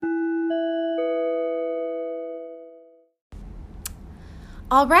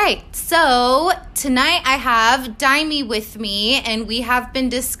All right, so tonight I have Dimi with me, and we have been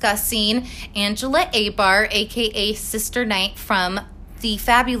discussing Angela ABAR, aka Sister Night, from the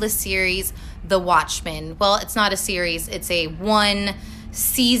fabulous series The Watchmen. Well, it's not a series, it's a one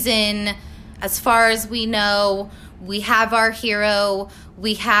season. As far as we know, we have our hero,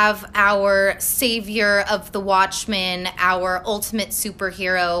 we have our savior of the Watchmen, our ultimate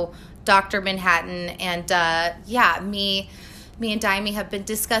superhero, Dr. Manhattan, and me and Dimi have been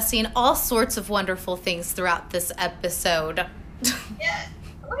discussing all sorts of wonderful things throughout this episode. Yeah.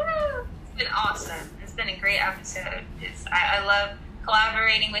 Woo! It's been awesome. It's been a great episode. I love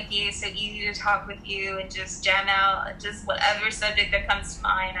collaborating with you. So easy to talk with you and just jam out just whatever subject that comes to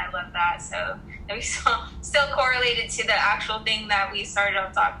mind. I love that. So and we still correlated to the actual thing that we started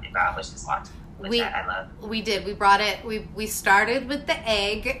off talking about, which is watching. That I love. We did. We brought it. We started with the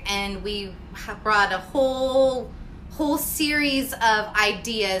egg, and we brought a whole series of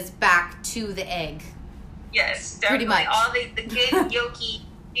ideas back to the egg. Yes, Pretty definitely. much. All the good, yolky,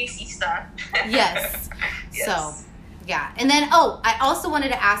 juicy stuff. Yes. Yes. So, yeah. And then, I also wanted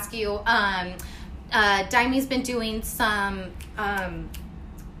to ask you, Dimi's been doing some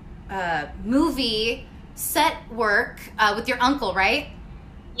movie set work with your uncle, right?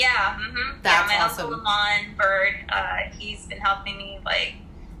 Yeah. Mm-hmm. That's my awesome. uncle Lamont Bird, he's been helping me,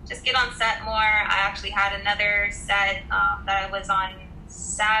 just get on set more. I actually had another set that I was on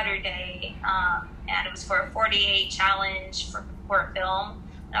Saturday, and it was for a 48 challenge for a film.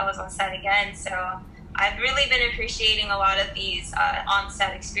 I was on set again, so I've really been appreciating a lot of these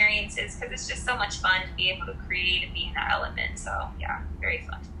on-set experiences because it's just so much fun to be able to create and be in that element. So yeah, very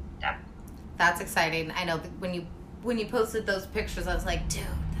fun, definitely. That's exciting. I know that when you posted those pictures, I was like, dude,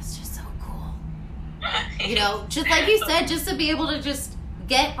 that's just so cool. You know, just like you said, just to be able to just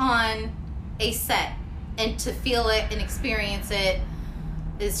get on a set and to feel it and experience it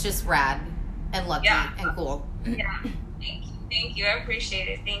is just rad and lucky and cool. Yeah, thank you. I appreciate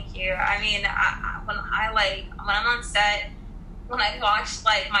it. Thank you. I mean, when I'm on set, when I watch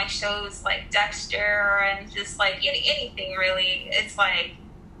my shows like Dexter and just anything really, it's like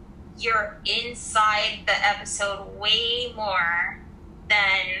you're inside the episode way more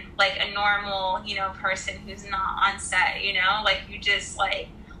than a normal, person who's not on set, you just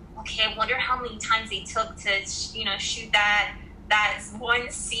okay, I wonder how many times they took to, shoot that one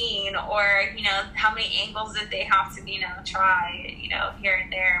scene, or, how many angles did they have to, try, here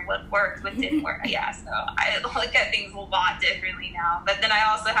and there, what worked, what didn't work. Yeah, so I look at things a lot differently now, but then I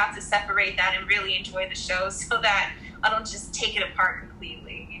also have to separate that and really enjoy the show so that I don't just take it apart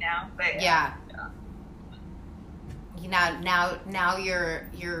completely, but yeah. Now you're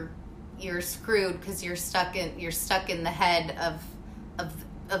screwed because you're stuck in the head of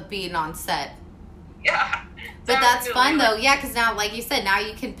being on set. Yeah. But that's fun though, yeah, because now, like you said, now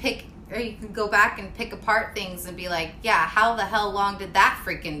you can pick, or you can go back and pick apart things and be like, yeah, how the hell long did that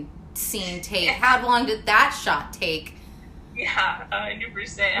freaking scene take? Yeah. How long did that shot take? Yeah,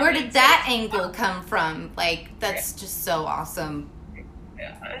 100%. Where did that angle come from? That's just so awesome.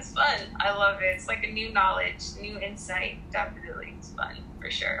 Yeah, it's fun. I love it. It's like a new knowledge, new insight. Definitely, it's fun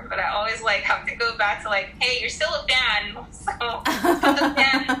for sure. But I always have to go back to hey, you're still a fan, so put the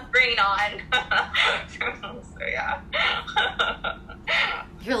fan brain on. So yeah.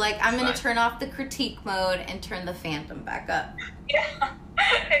 You're like, I'm gonna turn off the critique mode and turn the fandom back up. Yeah,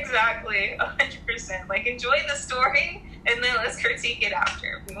 exactly, 100%. Enjoy the story, and then let's critique it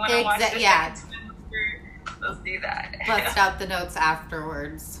after. If we want to watch the second time, let's do that. Bust out the notes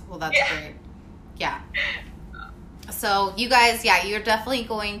afterwards. Well, that's great. Yeah. So, you guys, you're definitely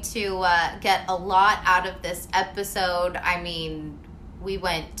going to get a lot out of this episode. I mean, we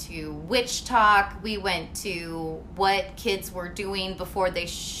went to witch talk. We went to what kids were doing before they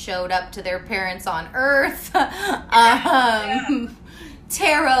showed up to their parents on Earth.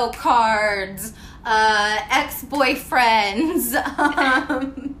 Tarot cards. Ex-boyfriends.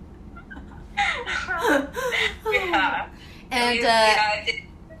 Yeah. And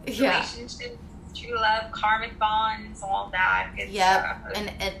relationships, true love, karmic bonds, all that.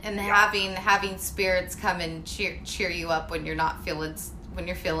 And having spirits come and cheer you up when you're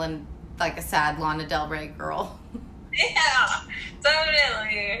feeling like a sad Lana Del Rey girl. Yeah,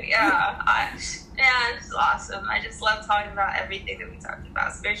 definitely. Yeah. It's awesome. I just love talking about everything that we talked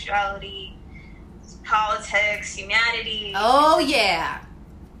about: spirituality, politics, humanity. Oh yeah.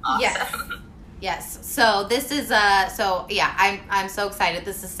 Awesome. Yes. So this is I'm so excited.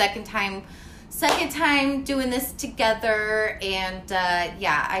 This is second time doing this together, and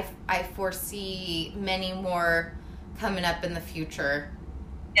I foresee many more coming up in the future.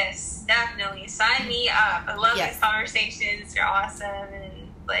 Yes, definitely. Sign me up. I love these conversations. They're awesome, and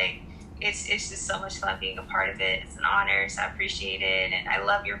Like, it's just so much fun being a part of it. It's an honor, so I appreciate it. And I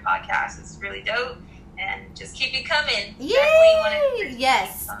love your podcast. It's really dope. And just keep it coming. Yay!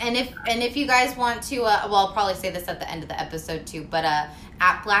 Yes. And if you guys want to, well, I'll probably say this at the end of the episode too, but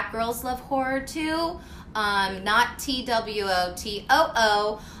at Black Girls Love Horror too, not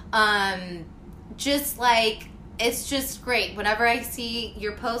TWOTOO, just like, it's just great. Whenever I see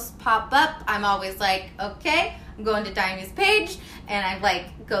your posts pop up, I'm always like, okay, I'm going to Dimi's page, and I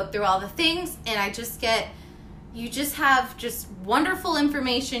like go through all the things, and I just get, you just have just wonderful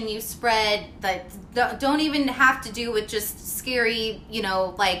information you spread that don't even have to do with just scary,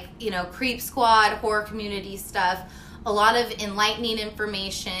 Creep Squad, horror community stuff. A lot of enlightening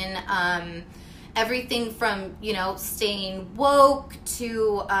information, everything from, staying woke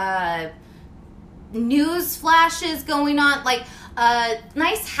to news flashes going on, like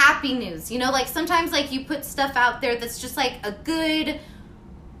nice happy news. Like sometimes like you put stuff out there that's just like a good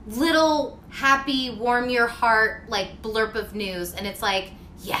little happy, warm your heart like blurb of news, and it's like,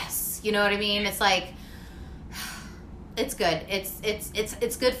 yes, you know what I mean? It's like, it's good.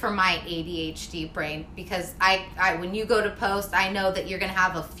 It's good for my ADHD brain, because I when you go to post, I know that you're gonna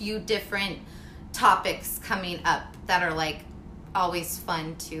have a few different topics coming up that are like always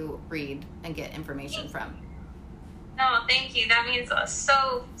fun to read and get information from. No, thank you. That means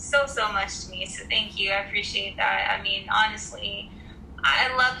so much to me. So thank you. I appreciate that. I mean, honestly,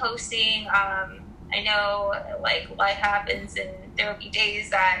 I love hosting. I know like life happens, and there will be days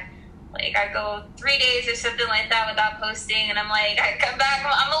that like I go 3 days or something like that without posting, and I'm like, I come back,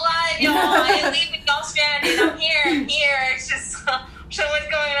 I'm alive, y'all. I ain't leaving y'all stranded. I'm here. It's just show what's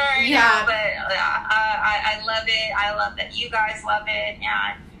going on right now. But I love it. I love that you guys love it, and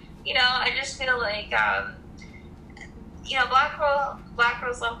I just feel like Black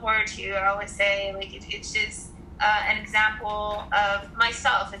Girls Love Horror too. I always say like it's just an example of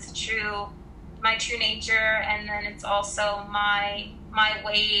myself. It's my true nature, and then it's also my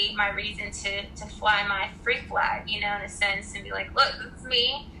way, my reason to fly my freak flag, in a sense, and be like, look, this is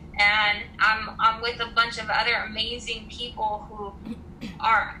me, and I'm with a bunch of other amazing people who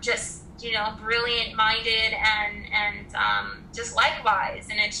are just brilliant minded and just likewise,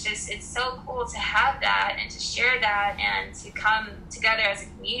 and it's so cool to have that and to share that and to come together as a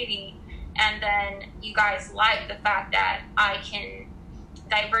community. And then you guys like the fact that I can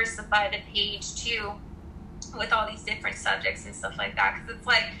diversify the page too with all these different subjects and stuff like that, because it's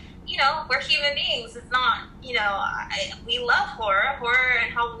like, we're human beings. It's not, we love horror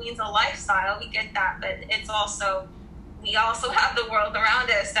and Halloween's a lifestyle, we get that, but it's also, we also have the world around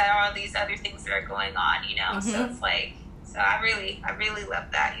us that are all these other things that are going on, Mm-hmm. So it's like, so I really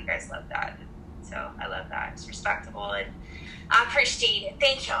love that. You guys love that, so I love that. It's respectable, and I appreciate it.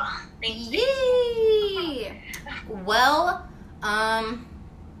 Thank y'all. Thank you. Yay! Well,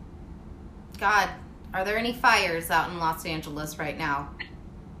 God, are there any fires out in Los Angeles right now?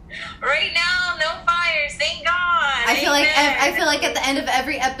 Right now, no fires. Thank God. I feel like at the end of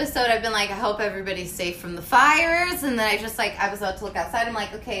every episode, I've been like, I hope everybody's safe from the fires. And then I was about to look outside. I'm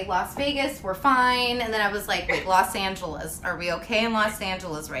like, okay, Las Vegas, we're fine. And then I was like, wait, Los Angeles, are we okay in Los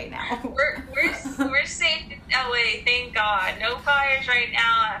Angeles right now? We're safe in LA. Thank God. No fires right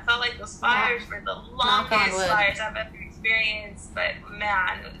now. I felt like those fires were the longest fires I've ever experienced. But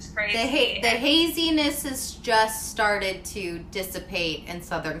man, it was crazy. The haziness has just started to dissipate in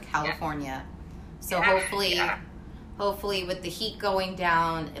Southern California. So hopefully with the heat going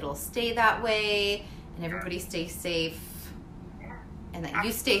down, it'll stay that way, and everybody stays safe, and that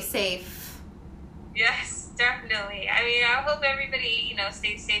you stay safe. Yes, definitely. I mean, I hope everybody,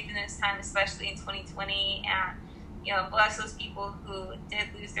 stays safe in this time, especially in 2020, and, bless those people who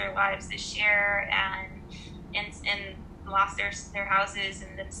did lose their lives this year and lost their houses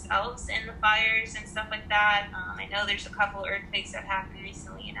and themselves in the fires and stuff like that. I know there's a couple earthquakes that happened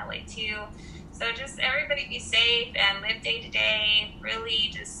recently in LA too. So just everybody be safe and live day to day. Really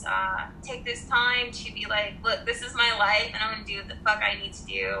just take this time to be like, look, this is my life, and I'm going to do what the fuck I need to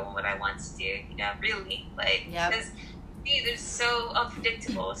do, what I want to do, really. Like, because it's so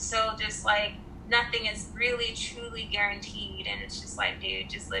unpredictable. So just like nothing is really truly guaranteed. And it's just like, dude,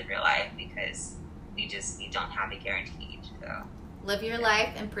 just live your life, because you don't have it guaranteed. So live your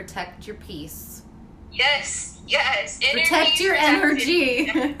life and protect your peace. Yes. Protect your energy.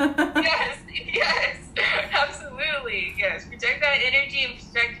 Yes, absolutely. Yes, protect that energy and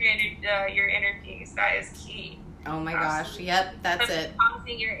protect your inner peace. That is key. Oh my gosh. Yep, that's it.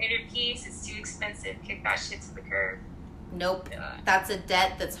 Promising your inner peace is too expensive. Kick that shit to the curb. Nope. That's a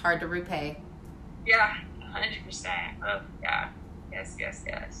debt that's hard to repay. Yeah, 100%. Oh yeah. Yes.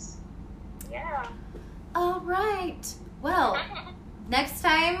 Yeah. All right. Well, next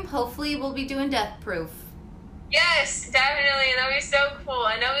time, hopefully we'll be doing Death Proof. Yes, definitely. That would be so cool.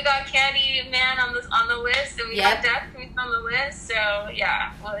 I know we got Candyman on the list, and we got Death Proof on the list. So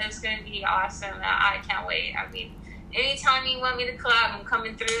yeah, well, it's gonna be awesome. I can't wait. I mean, anytime you want me to collab, I'm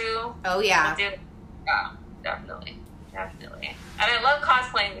coming through. Oh yeah. I'll do it. Yeah, definitely. And I love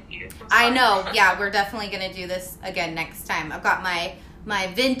cosplaying with you. I know. Yeah, we're definitely gonna do this again next time. I've got my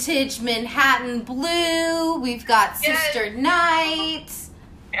vintage Manhattan blue. We've got Sister Night.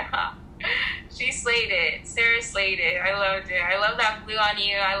 Yeah. She slayed it. Sarah slayed it. I loved it. I love that blue on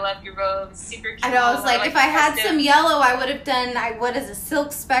you. I love your robe. It's super cute. I know. I was like, if I had some yellow, I would have done, a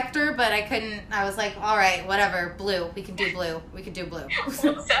Silk Spectre, but I couldn't. I was like, all right, whatever. Blue. We can do blue. We'll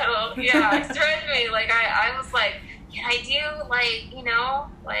settle. Yeah. It's threatened me. Like, I was like, can I do, like, you know,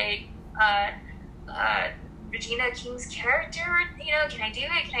 like, Regina King's character, you know, can I do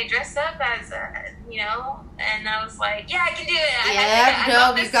it? Can I dress up as you know? And I was like, yeah, I can do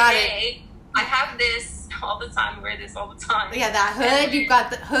it. You got it. I have this all the time. I wear this all the time. Yeah, that hood. You've got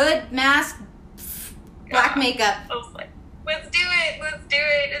the hood, mask, black makeup. I was like, let's do it.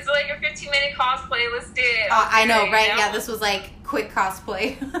 It's like a 15-minute cosplay. Let's do it. I know, right? You know? Yeah, this was like quick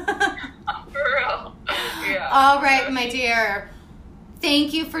cosplay. For real. Yeah. All right, my dear.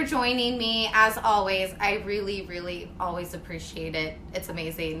 Thank you for joining me, as always. I really, really always appreciate it. It's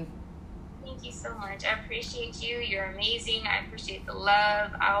amazing. Thank you so much. I appreciate you. You're amazing. I appreciate the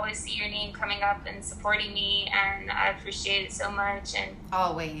love. I always see your name coming up and supporting me, and I appreciate it so much. And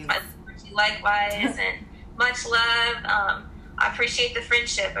always. Likewise, and much love. I appreciate the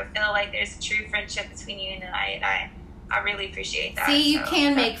friendship. I feel like there's a true friendship between you and I really appreciate that. See, you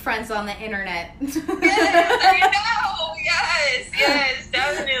can make friends on the internet. Yes, I know. Yes,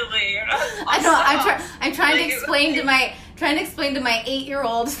 definitely. Awesome. I know. I'm trying to explain to my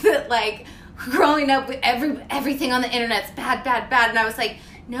 8-year-old that, like, growing up with everything on the internet's bad, and I was like,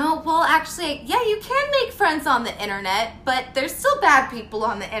 no, well, actually, yeah, you can make friends on the internet, but there's still bad people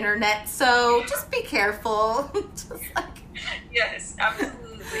on the internet, so just be careful. Just like. Yes, absolutely.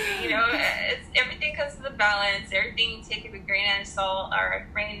 You know, everything comes to the balance. Everything take it with a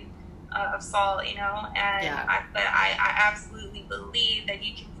grain of salt, you know. And yeah. I absolutely believe that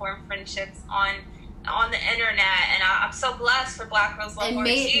you can form friendships on the internet, and I'm so blessed for Black Rose Love War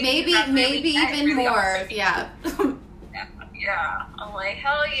too. Maybe even really more. Awesome. Yeah. Yeah, I'm like,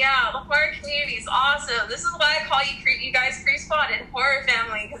 hell yeah, the horror community is awesome. This is why I call you guys Creep Squad and Horror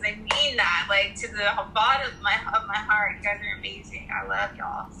Family, because I mean that, like, to the bottom of my heart. You guys are amazing. I love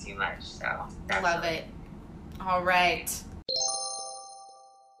y'all too much, so definitely. Love it. All right.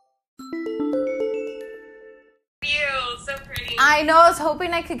 So pretty. I know. I was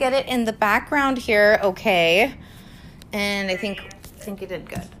hoping I could get it in the background here. Okay, and I think you did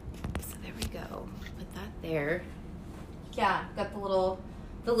good. So there we go. Put that there. Yeah, got the little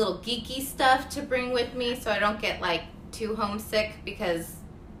geeky stuff to bring with me so I don't get, like, too homesick, because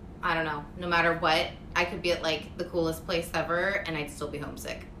I don't know, no matter what, I could be at, like, the coolest place ever and I'd still be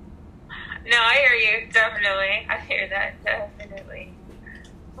homesick. No, I hear you. Definitely. I hear that. Definitely.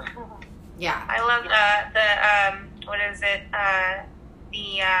 Yeah. I love the what is it?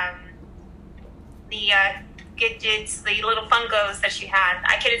 The gadgets, the little Funkos that she had.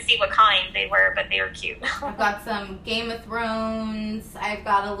 I couldn't see what kind they were, but they were cute. I've got some Game of Thrones. I've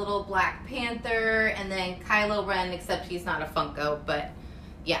got a little Black Panther, and then Kylo Ren, except he's not a Funko. But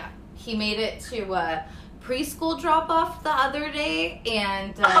yeah, he made it to a preschool drop-off the other day,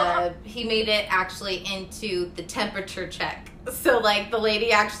 and he made it actually into the temperature check. So, like, the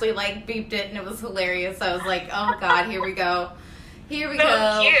lady actually, like, beeped it, and it was hilarious. I was like, oh God, here we go. Here we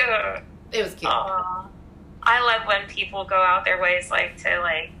go. Cute. It was cute. Aww. I love when people go out their ways, like, to,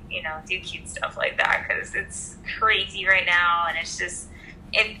 like, you know, do cute stuff like that, because it's crazy right now, and it's just,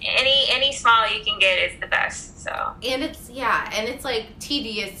 if any smile you can get is the best. So. And it's like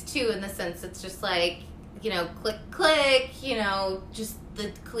tedious too, in the sense it's just like, you know, click, you know, just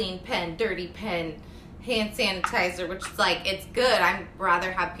the clean pen, dirty pen, hand sanitizer, which is like, it's good. I'd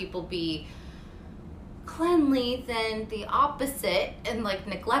rather have people be cleanly than the opposite and, like,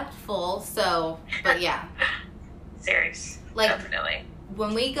 neglectful. So, but yeah. Serious. Like, definitely.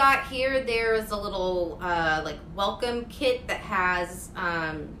 When we got here, there was a little, like, welcome kit that has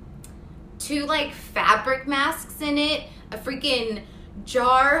 2, like, fabric masks in it, a freaking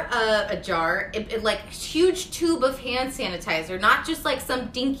jar, like, huge tube of hand sanitizer, not just, like, some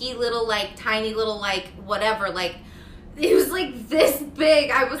dinky little, like, tiny little, like, whatever, like, it was, like, this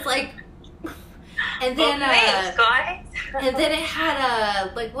big. I was like, and then, thanks, guys. and then it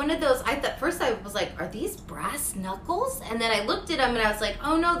had like, one of those. First I was like, are these brass knuckles? And then I looked at them and I was like,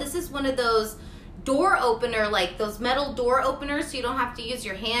 oh no, this is one of those door opener, like those metal door openers, so you don't have to use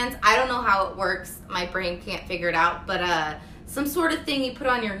your hands. I don't know how it works. My brain can't figure it out, but some sort of thing you put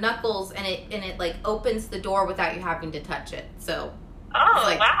on your knuckles, and it like opens the door without you having to touch it. So. Oh,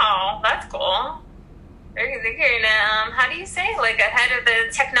 like, wow, that's cool. They're how do you say, like, ahead of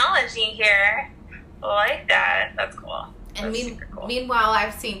the technology here. I like that. That's cool. And that's super cool. Meanwhile,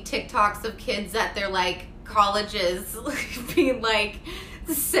 I've seen TikToks of kids at their, like, colleges being, like,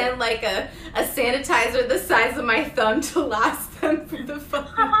 sent, like, a sanitizer the size of my thumb to last them for the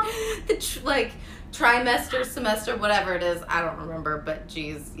fucking, trimester, semester, whatever it is. I don't remember, but,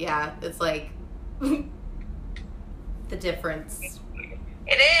 geez, yeah, it's, like, the difference.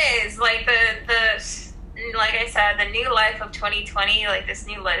 It is, like, like I said, the new life of 2020, like, this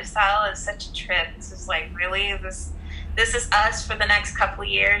new lifestyle is such a trip. This is, like, really, this is us for the next couple of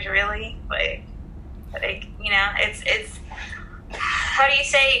years, really. Like, you know, it's, how do you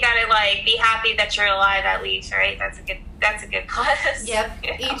say, you gotta, like, be happy that you're alive at least, right? That's a good plus. Yep.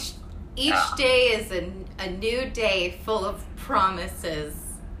 You know? Each day is a new day full of promises.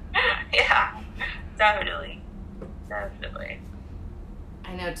 Yeah, definitely.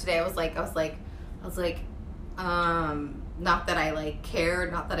 I know today I was like, not that I like care,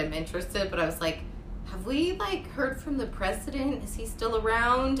 not that I'm interested, but I was like, have we like heard from the president? Is he still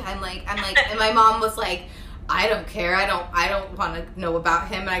around? I'm like, and my mom was like, I don't care. I don't want to know about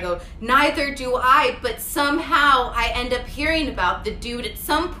him. And I go, neither do I. But somehow I end up hearing about the dude at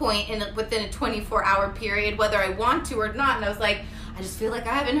some point within a 24-hour period, whether I want to or not. And I was like, I just feel like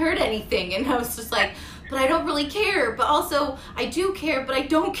I haven't heard anything. And I was just like, but I don't really care. But also, I do care, but I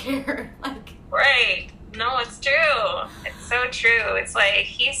don't care. Like, right. No, it's true. It's so true. It's like,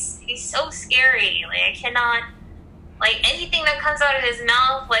 he's so scary. Like, I cannot, like, anything that comes out of his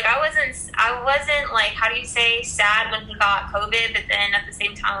mouth, like, I wasn't, like, how do you say, sad when he got COVID, but then at the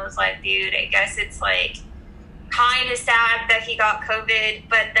same time, I was like, dude, I guess it's, like, kind of sad that he got COVID,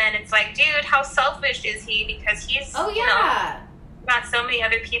 but then it's like, dude, how selfish is he? Because he's, you know, got so many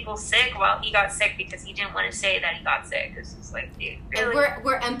other people sick while he got sick because he didn't want to say that he got sick. It's just like, dude, really? And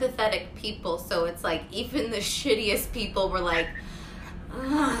we're empathetic people, so it's like, even the shittiest people were like,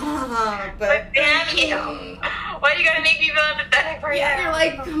 but damn you. Why do you gotta make me feel empathetic for you? Yeah, you're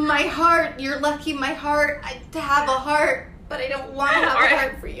like, my heart, you're lucky my heart, to have a heart, but I don't want to have a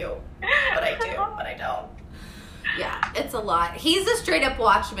heart for you. But I do, but I don't. Yeah, it's a lot. He's a straight up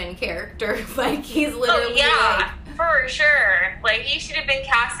Watchmen character. Like, he's literally like, for sure. Like, he should have been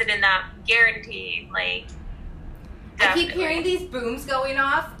casted in that, guaranteed. Like, definitely. I keep hearing these booms going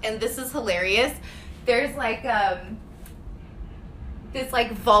off, and this is hilarious. There's like this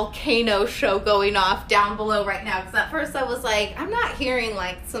like volcano show going off down below right now, because at first I was like, I'm not hearing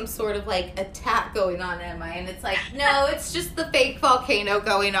like some sort of like attack going on, am I? And it's like, no, it's just the fake volcano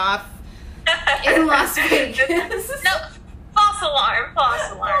going off in Las Vegas. No, false alarm.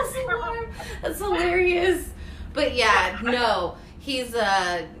 False alarm. That's hilarious. But yeah, no, he's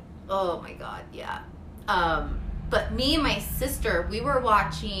oh my god, yeah. But me and my sister, we were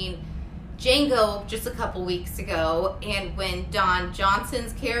watching Django just a couple weeks ago, and when Don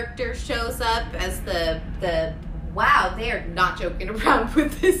Johnson's character shows up as the wow, they are not joking around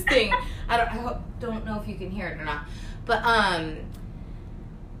with this thing. I don't know if you can hear it or not, but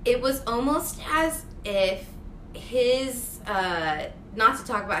it was almost as if his not to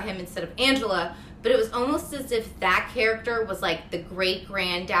talk about him instead of Angela, but it was almost as if that character was like the great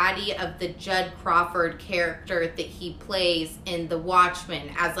granddaddy of the Judd Crawford character that he plays in The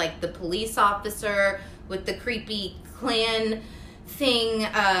Watchmen, as like the police officer with the creepy Klan thing,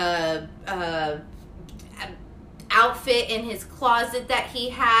 outfit in his closet that he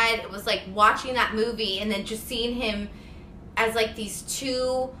had. It was like watching that movie and then just seeing him as like these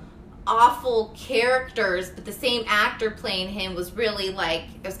two awful characters, but the same actor playing him was really like,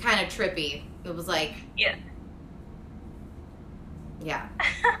 it was kind of trippy. It was like, yeah.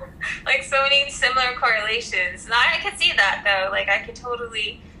 Like, so many similar correlations. And I could see that, though. Like, I could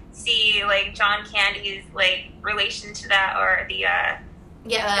totally see, like, John Candy's, like, relation to that, or the,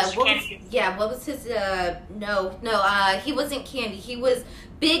 what was his, he wasn't Candy. He was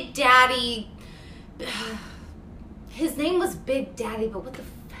Big Daddy. His name was Big Daddy, but what the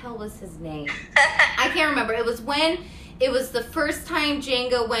hell was his name? I can't remember. It was the first time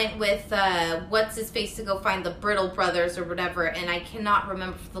Django went with what's his face to go find the Brittle Brothers or whatever, and I cannot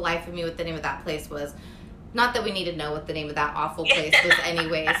remember for the life of me what the name of that place was. Not that we need to know what the name of that awful place was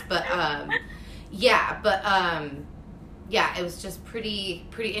anyways, but it was just pretty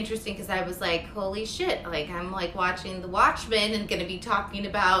interesting, because I was like, holy shit, like, I'm like watching The Watchmen and gonna be talking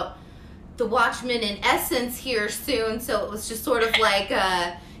about The Watchmen in essence here soon, so it was just sort of like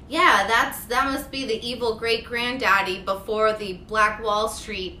Yeah, that must be the evil great-granddaddy before the Black Wall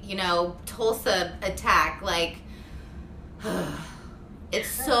Street, Tulsa attack. Like, it's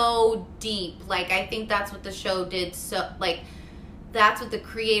so deep. Like, I think that's what the show did that's what the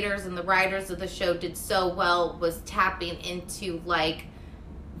creators and the writers of the show did so well, was tapping into, like,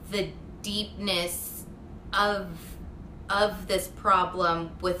 the deepness of this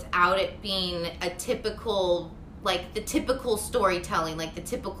problem without it being a typical, like, the typical storytelling, like the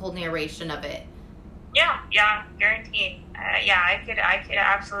typical narration of it. Yeah, guaranteed. I could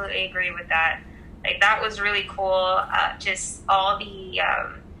absolutely agree with that. Like, that was really cool. Just all the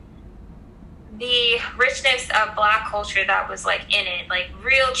richness of Black culture that was, like, in it, like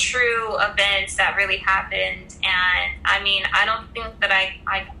real true events that really happened. And I mean, I don't think that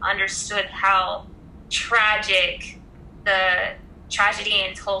I understood how tragic the tragedy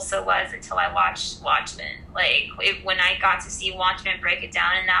in Tulsa was until I watched Watchmen. Like, when I got to see Watchmen break it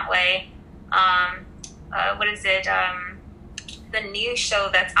down in that way. What is it? The new show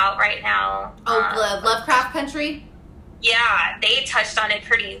that's out right now. Lovecraft Country? Yeah, they touched on it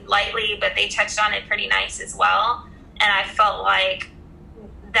pretty lightly, but they touched on it pretty nice as well. And I felt like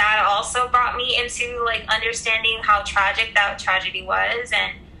that also brought me into, like, understanding how tragic that tragedy was,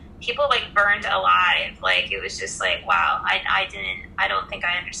 and people, like, burned alive. Like, it was just like, wow, I don't think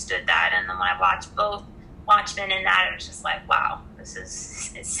I understood that. And then when I watched both Watchmen and that, it was just like, wow, it's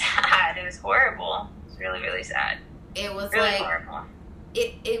sad. It was horrible. It was really, really sad. It was really like horrible.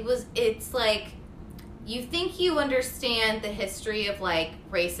 It's like, you think you understand the history of, like,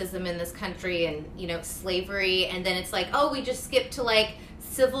 racism in this country and, slavery, and then it's like, oh, we just skipped to, like,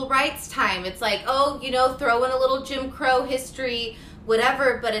 civil rights time. It's like, oh, throw in a little Jim Crow history,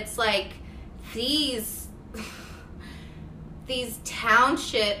 whatever. But it's like, these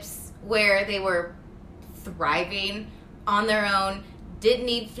townships where they were thriving on their own, didn't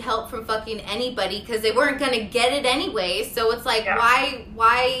need help from fucking anybody because they weren't going to get it anyway. So it's like,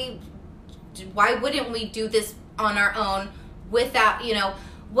 why wouldn't we do this on our own without,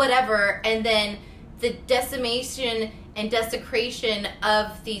 whatever? And then the decimation and desecration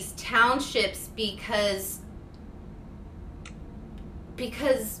of these townships because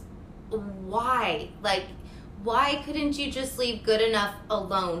why? Like, why couldn't you just leave good enough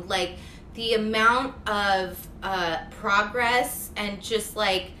alone? Like, the amount of progress and just,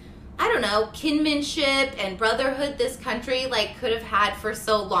 like, I don't know, kinship and brotherhood this country, like, could have had for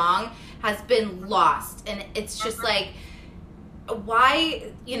so long has been lost. And it's just like,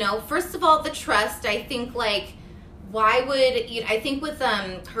 why, first of all, the trust. I think, like, why would, I think with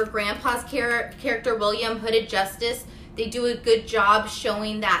her grandpa's character, William, Hooded Justice, they do a good job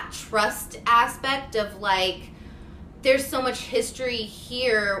showing that trust aspect of, like, there's so much history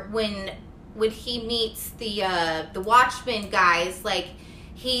here when he meets the Watchmen guys, like,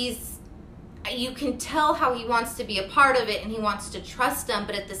 you can tell how he wants to be a part of it and he wants to trust them,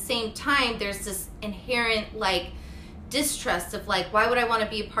 but at the same time, there's this inherent, like, distrust of, like, why would I want to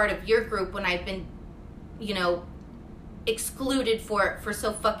be a part of your group when I've been, excluded for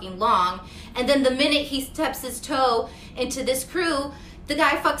so fucking long? And then the minute he steps his toe into this crew, the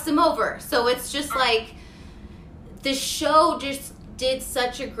guy fucks him over. So it's just like, the show just did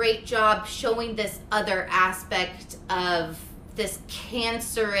such a great job showing this other aspect of this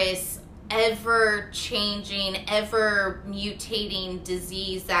cancerous, ever-changing, ever-mutating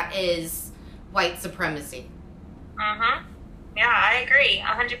disease that is white supremacy. Yeah, I agree,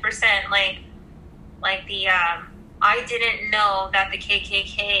 100%. Like the I didn't know that the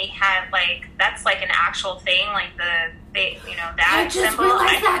KKK had, like, that's, like, an actual thing, like that I just symbol.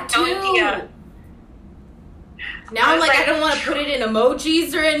 realized that too. Now I'm like, I don't want to put it in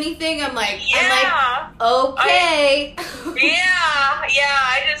emojis or anything. I'm like, okay.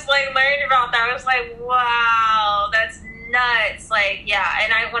 I just, like, learned about that. I was like, wow, that's nuts. Like, yeah.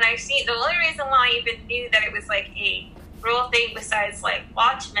 And when I see, the only reason why I even knew that it was, like, a real thing besides, like,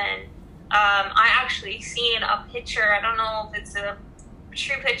 Watchmen, I actually seen a picture. I don't know if it's a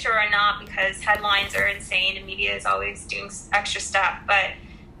true picture or not, because headlines are insane and media is always doing extra stuff. But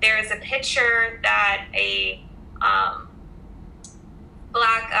there is a picture that a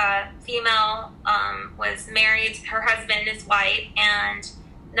Black female was married. Her husband is white, and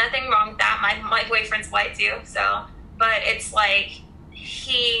nothing wrong with that. My boyfriend's white too. So, but it's like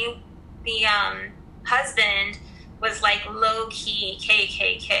the husband was, like, low key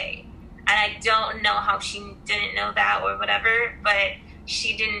KKK. And I don't know how she didn't know that or whatever, but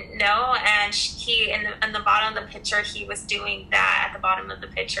she didn't know. And he, in the bottom of the picture, he was doing that at the bottom of the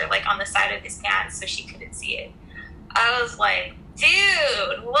picture, like, on the side of his pants, so she couldn't see it. I was like,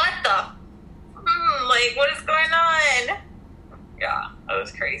 dude, what the, like, what is going on? Yeah, that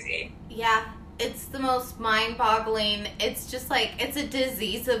was crazy. Yeah, it's the most mind-boggling. It's just like, it's a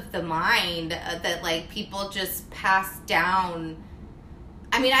disease of the mind that, like, people just pass down.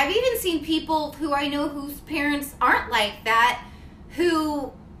 I mean, I've even seen people who I know whose parents aren't like that,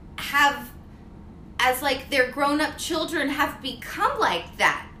 who have, as, like, their grown-up children have become like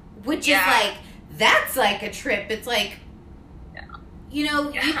that, which is, like, that's, like, a trip. It's like, you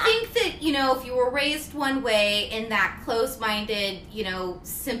know, you think that, you know, if you were raised one way in that close-minded, you know,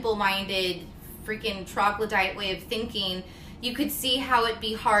 simple-minded, freaking troglodyte way of thinking, you could see how it'd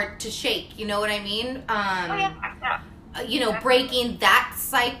be hard to shake. You know what I mean? You know, breaking that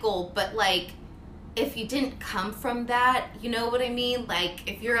cycle. But, like, if you didn't come from that, you know what I mean? Like,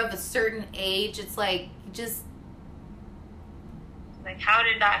 if you're of a certain age, it's like, you just... Like, how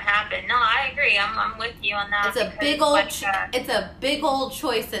did that happen? No, I agree. I'm with you on that. It's a big old, it's a big old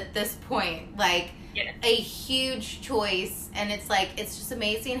choice at this point. Like, a huge choice. And it's like, it's just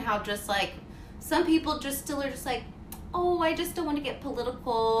amazing how just like, some people just still are just like, oh, I just don't want to get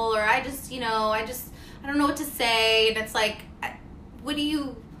political, or I just, you know, I don't know what to say. And it's like, what do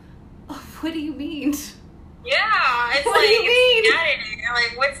you mean? Yeah, it's what do you mean?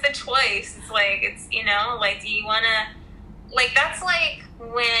 Like, what's the choice? It's like, it's, you know, like, do you want to, like, that's like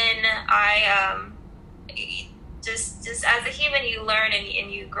when I, just as a human, you learn and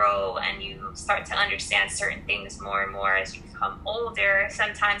you grow and you start to understand certain things more and more as you become older.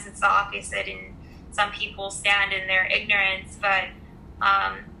 Sometimes it's the opposite and some people stand in their ignorance. But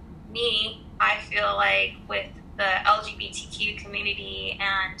me, I feel like with the LGBTQ community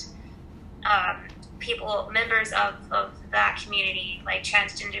and people, members of that community, like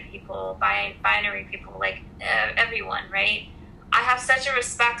transgender people, binary people, like everyone, right? I have such a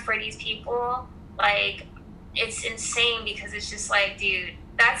respect for these people. Like, it's insane because it's just like, dude,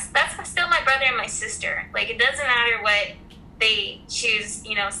 that's still my brother and my sister. Like, it doesn't matter what they choose,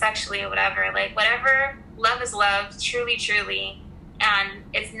 you know, sexually or whatever. Like, whatever, love is love, truly, truly, and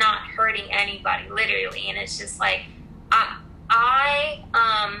it's not hurting anybody, literally. And it's just like,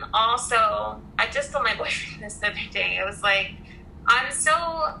 I just told my boyfriend this the other day. I was like, I'm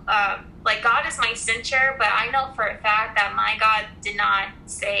so, like, God is my center, but I know for a fact that my God did not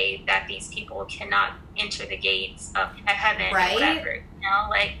say that these people cannot enter the gates of heaven, right? Or whatever, you know,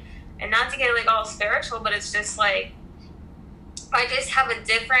 like, and not to get, like, all spiritual, but it's just like, I just have a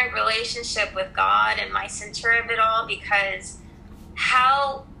different relationship with God and my center of it all, because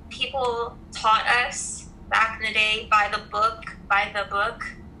how people taught us back in the day by the book,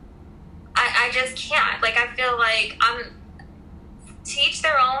 I just can't. Like, I feel like teach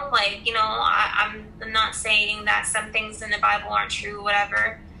their own, like, you know, I'm not saying that some things in the Bible aren't true,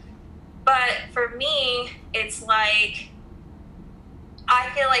 whatever. But for me, it's like, I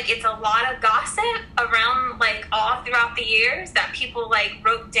feel like it's a lot of gossip around, like, all throughout the years that people, like,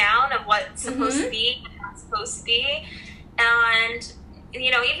 wrote down of what's supposed to be and not supposed to be. And, you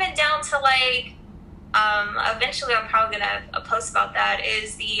know, even down to, like, eventually I'm probably going to post about that,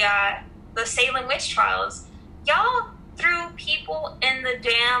 is the Salem witch trials. Y'all threw people in the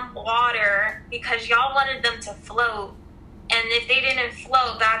damn water because y'all wanted them to float, and if they didn't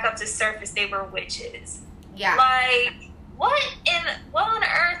float back up to surface, they were witches. Yeah. Like, what on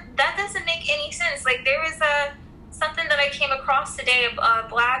earth? That doesn't make any sense. Like, there was something that I came across today, a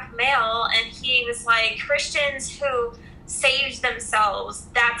black male, and he was like, Christians who saved themselves,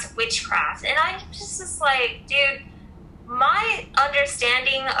 that's witchcraft. And I just was like, dude, my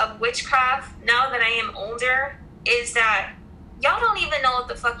understanding of witchcraft now that I am older is that y'all don't even know what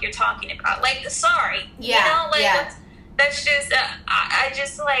the fuck you're talking about. Like, sorry. Yeah. You know, like, that's just, I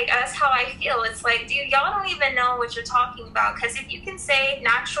just, like, that's how I feel. It's like, dude, y'all don't even know what you're talking about. Because if you can say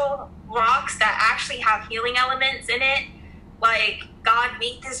natural rocks that actually have healing elements in it, like God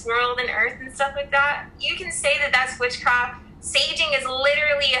made this world and earth and stuff like that, you can say that that's witchcraft. Saging is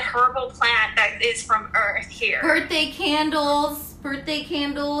literally a herbal plant that is from earth here. Birthday candles.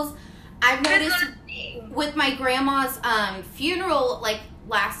 I've noticed with my grandma's funeral, like,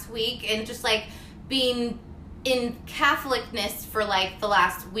 last week, and just, like, being in Catholicness for, like, the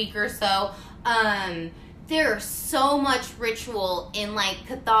last week or so, there's so much ritual in, like,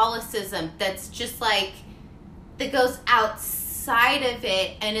 Catholicism that's just, like, that goes outside of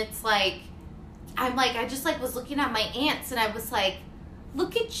it, and it's, like, I just, like, was looking at my aunts, and I was like,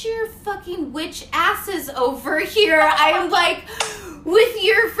 look at your fucking witch asses over here. I'm like, with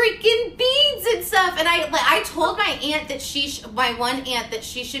your freaking beads and stuff. And I told my aunt that my one aunt that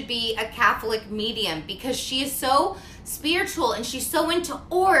she should be a Catholic medium, because she is so spiritual and she's so into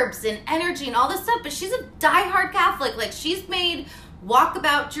orbs and energy and all this stuff. But she's a diehard Catholic. Like, she's made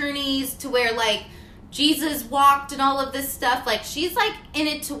walkabout journeys to where, like, Jesus walked and all of this stuff. Like, she's, like, in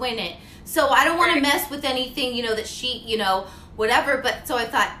it to win it. So I don't want to mess with anything, you know, that she, you know, whatever. But so I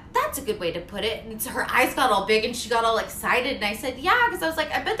thought, that's a good way to put it. And so her eyes got all big and she got all excited. And I said, yeah, because I was like,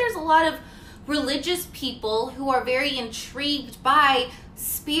 I bet there's a lot of religious people who are very intrigued by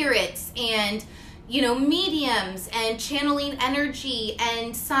spirits and, you know, mediums and channeling energy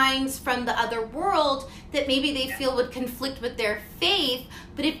and signs from the other world that maybe they feel would conflict with their faith.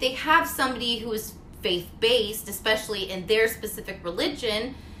 But if they have somebody who is faith-based, especially in their specific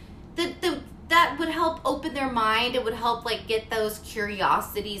religion, that would help open their mind. It would help, like, get those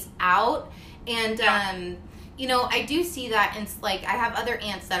curiosities out. And, you know, I do see that. And, like, I have other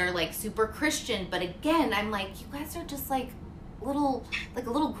aunts that are, like, super Christian. But, again, I'm like, you guys are just, like, a little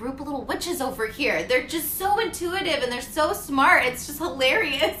group of little witches over here. They're just so intuitive and they're so smart. It's just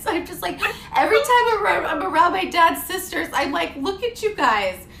hilarious. I'm just like, every time I'm around my dad's sisters, I'm like, look at you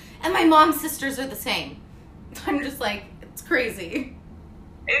guys. And my mom's sisters are the same. I'm just like, it's crazy.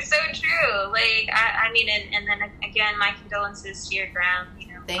 It's so true. Like, I mean, and then again, my condolences to your grand.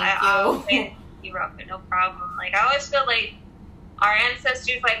 You know, thank you. You wrote it, no problem. Like, I always feel like our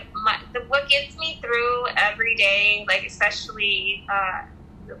ancestors, like, what gets me through every day, like, especially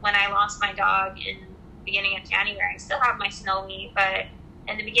when I lost my dog in the beginning of January. I still have my Snowy, but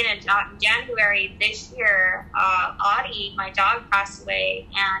in the beginning of January this year, Audie, my dog, passed away,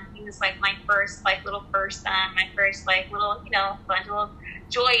 and he was, like, my first, like, little person, my first, like, little, you know, bundle of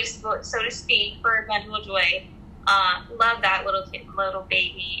joy, so to speak, for a bundle of joy. Love that little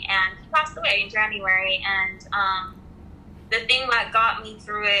baby, and he passed away in January, and the thing that got me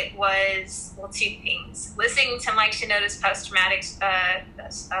through it was, well, two things. Listening to Mike Shinoda's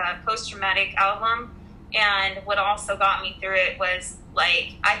post-traumatic album, and what also got me through it was,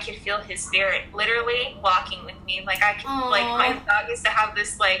 like, I could feel his spirit literally walking with me. Like, I could, like, my dog used to have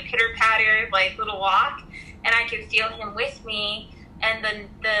this, like, pitter-patter, like, little walk, and I could feel him with me. And then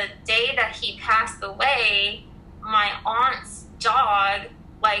the day that he passed away, my aunt's dog,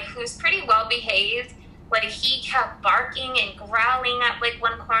 like, who's pretty well-behaved, like, he kept barking and growling at, like,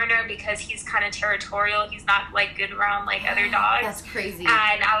 one corner because he's kind of territorial. He's not, like, good around, like, other dogs. That's crazy.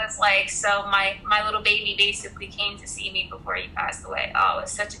 And I was like, so my little baby basically came to see me before he passed away. Oh, it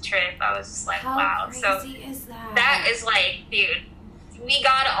was such a trip. I was just like, how wow. crazy So is that? That is like, dude, we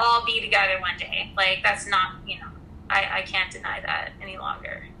gotta all be together one day. Like, that's not, you know, I can't deny that any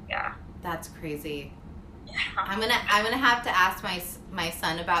longer. Yeah. That's crazy. Yeah. I'm gonna have to ask my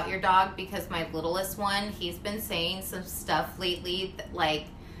son about your dog, because my littlest one, he's been saying some stuff lately that, like,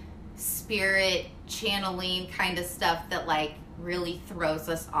 spirit channeling kind of stuff that, like, really throws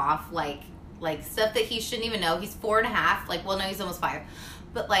us off, like stuff that he shouldn't even know. He's 4.5, like, well, no, he's almost 5.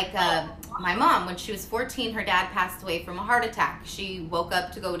 But, like, my mom, when she was 14, her dad passed away from a heart attack. She woke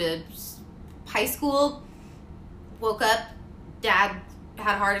up to go to high school, woke up, dad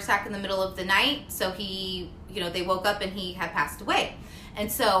had a heart attack in the middle of the night, so he, you know, they woke up and he had passed away.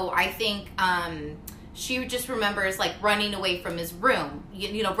 And so I think she just remembers, like, running away from his room,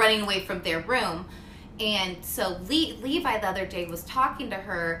 you know, running away from their room. And so Levi the other day was talking to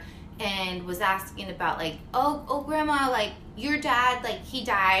her and was asking about, like, oh grandma, like, your dad, like, he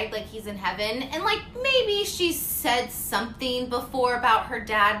died, like, he's in heaven. And, like, maybe she said something before about her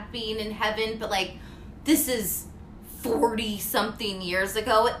dad being in heaven, but, like, this is 40-something years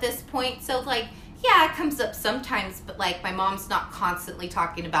ago at this point. So, like, yeah, it comes up sometimes, but, like, my mom's not constantly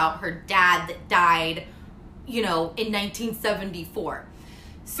talking about her dad that died, you know, in 1974.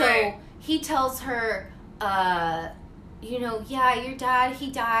 So right. He tells her, you know, yeah, your dad,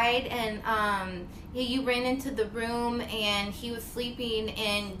 he died, and yeah, you ran into the room and he was sleeping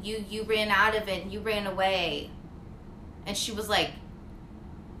and you ran out of it and you ran away. And she was like,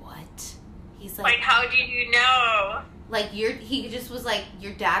 what? He's like, how did you know? Like, he just was like,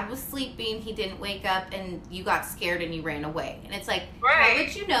 your dad was sleeping, he didn't wake up, and you got scared and you ran away. And it's like, right. How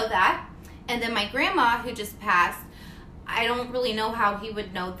did you know that? And then my grandma, who just passed, I don't really know how he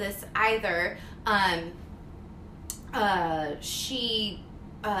would know this either.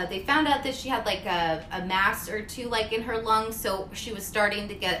 They found out that she had, like, a mass or two, like, in her lungs, so she was starting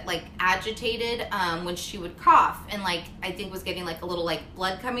to get, like, agitated when she would cough, and, like, I think was getting, like, a little, like,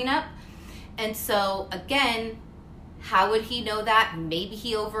 blood coming up. And so, again, how would he know that? Maybe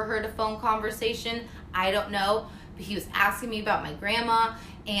he overheard a phone conversation. I don't know. But he was asking me about my grandma,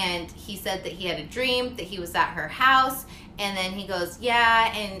 and he said that he had a dream that he was at her house, and then he goes,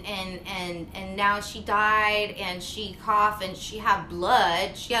 yeah, and now she died, and she coughed, and she had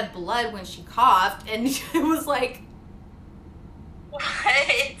blood. She had blood when she coughed, and it was like, what?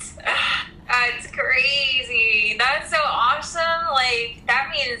 That's crazy. That's so awesome. Like,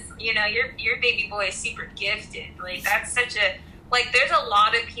 that means, you know, your baby boy is super gifted. Like, that's such a, like, there's a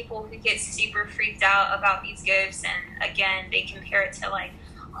lot of people who get super freaked out about these gifts, and again, they compare it to, like,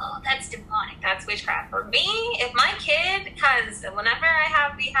 oh, that's demonic, that's witchcraft. For me, if my kid has, whenever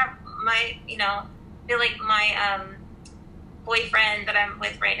we have my, you know, I feel like my boyfriend that I'm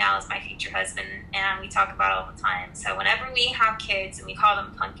with right now is my future husband, and we talk about it all the time. So whenever we have kids, and we call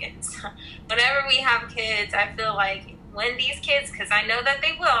them pumpkins, whenever we have kids, I feel like when these kids, because I know that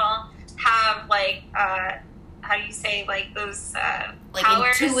they will, have, like, how do you say, like, those like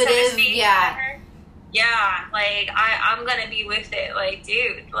powers, intuitive, so to speak, yeah. Yeah, like, I'm gonna be with it. Like,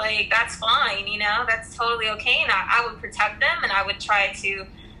 dude, like, that's fine, you know? That's totally okay. And I would protect them, and I would try to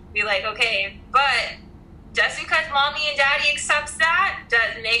be like, okay, but just because mommy and daddy accepts that,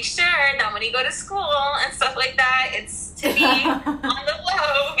 does make sure that when you go to school and stuff like that, it's to be on the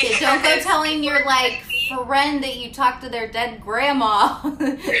low. Yeah, don't go telling your, like, friend that you talked to their dead grandma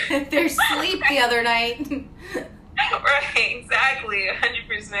their sleep the other night. Right, exactly,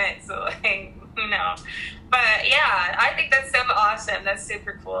 100%. So, like, no. But yeah, I think that's so awesome. That's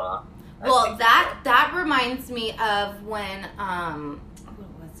super cool. Well, that reminds me of when what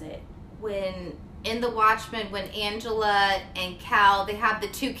was it? When in the Watchmen, when Angela and Cal, they have the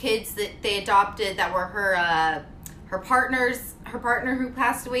two kids that they adopted that were her partner who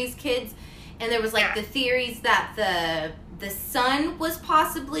passed away's kids, and there was like the theories that the son was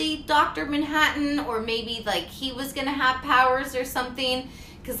possibly Dr. Manhattan, or maybe like he was gonna have powers or something.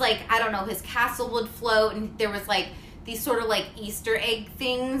 Because, like, I don't know, his castle would float, and there was, like, these sort of, like, Easter egg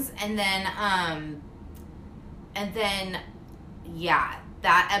things. And then, yeah,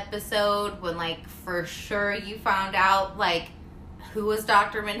 that episode when, like, for sure you found out, like, who was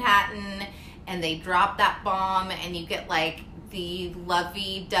Dr. Manhattan, and they dropped that bomb, and you get, like, the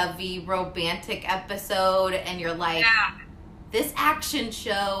lovey-dovey romantic episode, and you're like, this action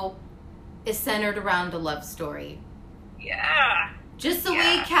show is centered around a love story. Yeah. Just the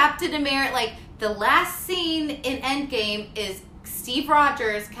way Captain America, like, the last scene in Endgame is Steve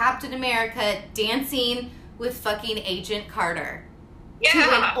Rogers, Captain America, dancing with fucking Agent Carter. To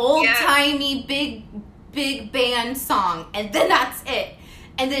an old-timey, big band song. And then that's it.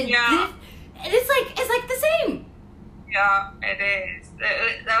 And then it's like the same. Yeah, it is.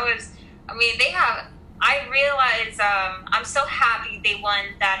 That was, I mean, I realized, I'm so happy they won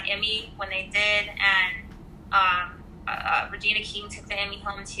that Emmy when they did, and, Regina King took the Emmy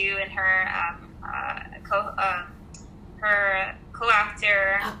home too, and her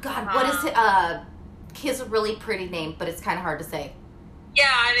co-actor. Oh God, what is it? He has a really pretty name, but it's kind of hard to say.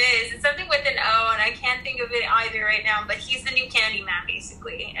 Yeah, it is. It's something with an O, and I can't think of it either right now. But he's the new Candyman,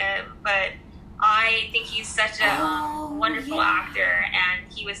 basically. But I think he's such a wonderful actor,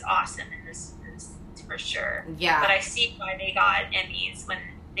 and he was awesome in this for sure. Yeah. But I see why they got Emmys when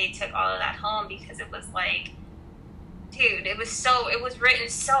they took all of that home, because it was like, dude, it was written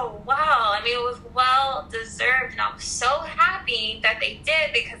so well. I mean, it was well deserved, and I was so happy that they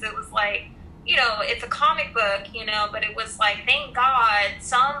did, because it was like, you know, it's a comic book, you know, but it was like, thank God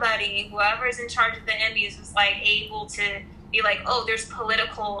somebody, whoever's in charge of the Emmys, was like able to be like, oh, there's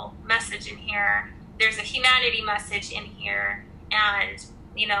political message in here, there's a humanity message in here, and,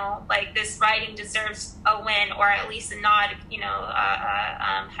 you know, like, this writing deserves a win, or at least a nod, you know,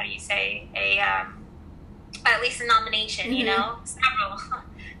 how do you say, at least a nomination, you know, several.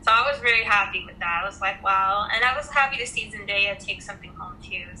 So I was very happy with that. I was like, wow. And I was happy to see Zendaya take something home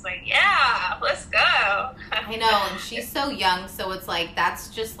too. It's like, yeah, let's go. I know, and she's so young, so it's like, that's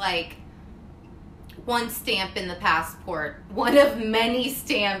just like one stamp in the passport. One of many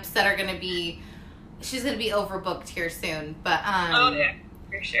stamps that are going to be, she's going to be overbooked here soon. But, oh yeah,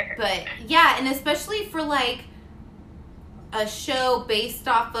 for sure. But yeah, and especially for like a show based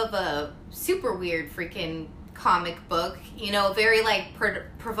off of a super weird freaking comic book, you know, very like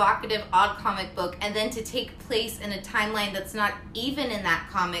provocative, odd comic book, and then to take place in a timeline that's not even in that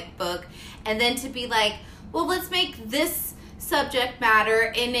comic book, and then to be like, well, let's make this subject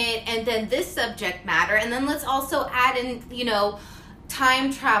matter in it, and then this subject matter, and then let's also add in, you know,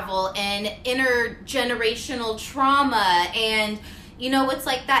 time travel and intergenerational trauma, and, you know, it's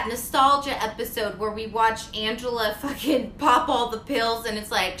like that nostalgia episode where we watch Angela fucking pop all the pills, and it's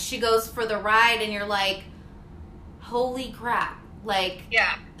like she goes for the ride, and you're like, holy crap. Like,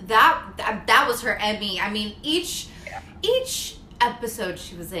 yeah, that was her Emmy. I mean, each episode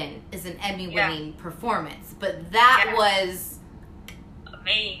she was in is an Emmy-winning performance, but that was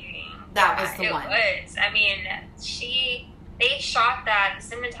amazing. That was the one. It was. I mean, they shot that.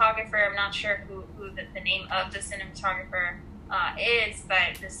 The cinematographer, I'm not sure who the name of the cinematographer is,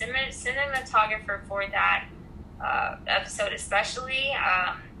 but the cinematographer for that episode especially,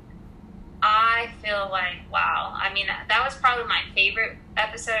 I feel like, wow. I mean, that was probably my favorite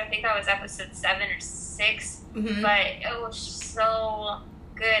episode. I think that was episode 7 or 6, but it was so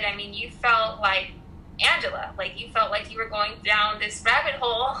good. I mean, you felt like Angela, like you felt like you were going down this rabbit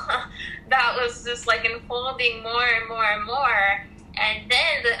hole that was just like unfolding more and more and more. And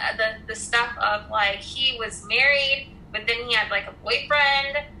then the stuff of like he was married, but then he had like a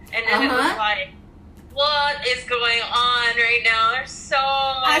boyfriend, and then it was like, what is going on right now? There's so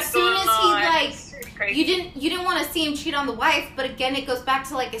much as soon going as he on. like you didn't want to see him cheat on the wife, but again it goes back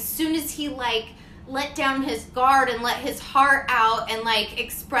to like as soon as he like let down his guard and let his heart out and like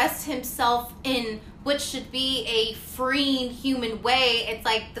express himself in what should be a freeing human way, it's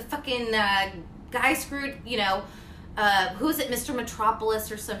like the fucking guy screwed, you know, who is it, Mr.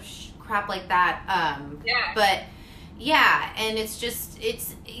 Metropolis or some crap like that, but yeah, and it's just,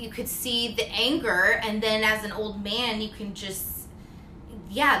 you could see the anger, and then as an old man, you can just,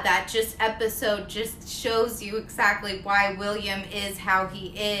 that just episode just shows you exactly why William is how he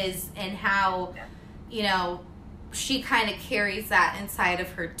is, and how, you know, she kind of carries that inside of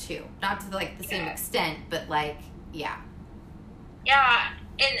her too. Not to like the same extent, but like, Yeah,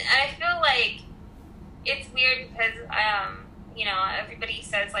 and I feel like it's weird because, you know, everybody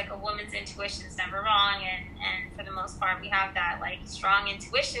says like a woman's intuition is never wrong, and for the most part we have that like strong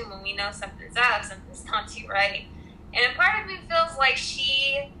intuition when we know something's up, something's not too right. And a part of me feels like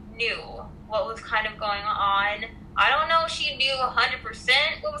she knew what was kind of going on. I don't know if she knew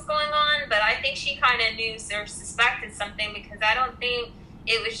 100% what was going on, but I think she kind of knew or suspected something, because I don't think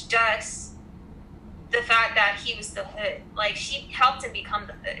it was just the fact that he was the hood. Like, she helped him become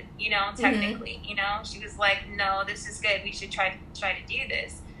the hood, you know, technically, you know? She was like, no, this is good. We should try to do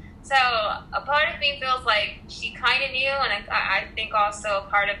this. So a part of me feels like she kind of knew, and I think also a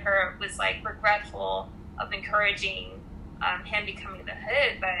part of her was, like, regretful of encouraging him becoming the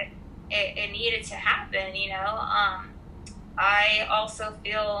hood, but it needed to happen, you know? I also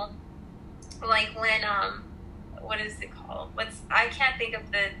feel like when, what is it called? I can't think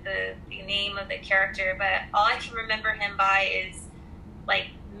of the name of the character, but all I can remember him by is like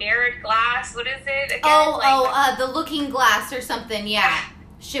mirrored glass. What is it again? The looking glass or something. Yeah.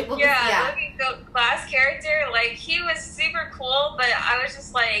 Shit. The looking glass character. Like, he was super cool, but I was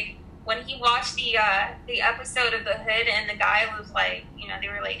just like, when he watched the episode of the hood and the guy was like, you know, they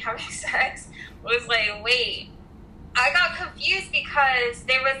were like having sex, was like, wait. I got confused because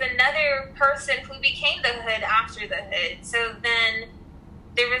there was another person who became the hood after the hood. So then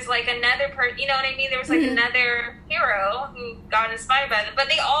there was like another person, you know what I mean? There was like another hero who got inspired by them, but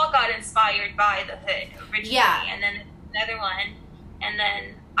they all got inspired by the hood originally. Yeah. And then another one. And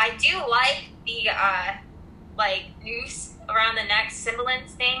then I do like the like noose around the neck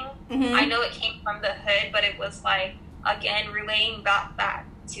semblance thing. I know it came from the hood, but it was like, again, relaying back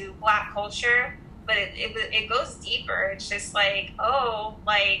to Black culture. But it goes deeper. It's just like, oh,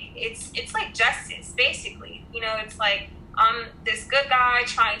 like it's like justice, basically. You know, it's like this good guy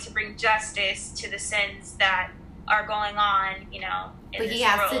trying to bring justice to the sins that are going on, you know, in but he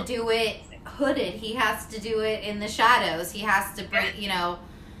has to do it hooded. He has to do it in the shadows. He has to bring, you know,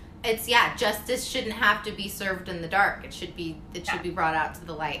 it's justice shouldn't have to be served in the dark. It should be brought out to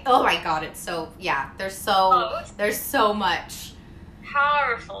the light. Oh my God, it's so there's so much.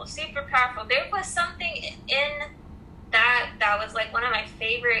 Powerful, super powerful. There was something in that was like one of my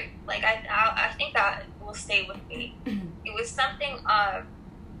favorite, like I think that will stay with me. It was something of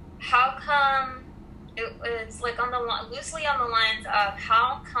how come, it was like loosely on the lines of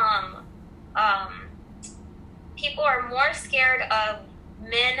how come people are more scared of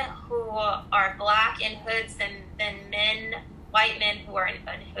men who are Black in hoods than white men who are in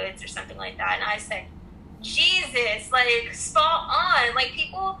hoods or something like that. And I said, Jesus, like, spot on. Like,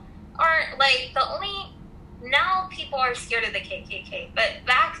 people aren't, like, now people are scared of the KKK. But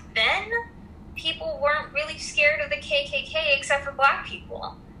back then, people weren't really scared of the KKK except for Black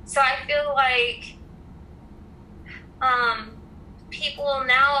people. So I feel like people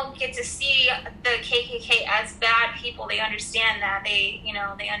now get to see the KKK as bad people. They understand that. They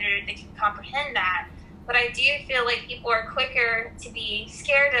can comprehend that. But I do feel like people are quicker to be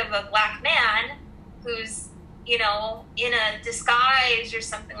scared of a Black man who's, you know, in a disguise or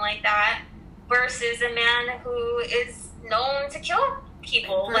something like that, versus a man who is known to kill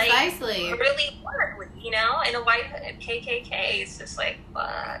people. Precisely. Like, really horribly, you know, in a white hood KKK. It's just like,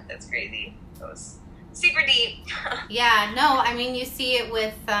 fuck, that's crazy. It was super deep. Yeah, no, I mean, you see it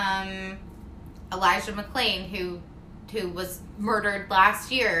with Elijah McClain, who was murdered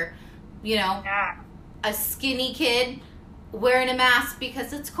last year, you know, a skinny kid wearing a mask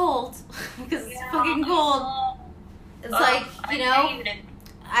because it's cold. Because it's fucking cold. It's like, you know,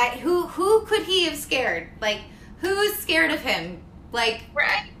 who could he have scared? Like, who's scared of him? Like,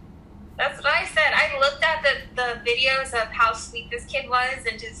 right. That's what I said. I looked at the videos of how sweet this kid was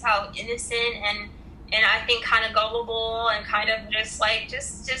and just how innocent and I think kind of gullible and kind of just like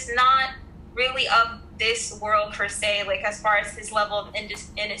just not really of this world per se, like as far as his level of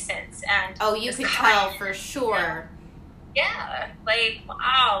innocence. And oh, you could tell for sure. Yeah, like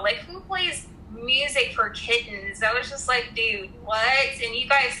wow, like who plays music for kittens? I was just like, dude, what? And you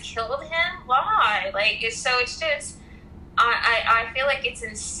guys killed him? Why? Like, it's just. I feel like it's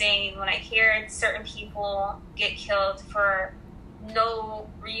insane when I hear certain people get killed for no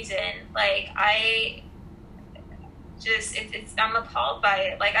reason. Like, I'm appalled by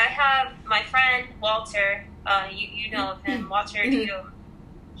it. Like, I have my friend Walter, you know of him, Walter,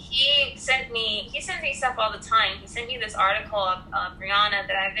 he sends me stuff all the time. He sent me this article of Rihanna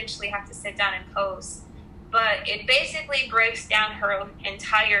that I eventually have to sit down and post. But it basically breaks down her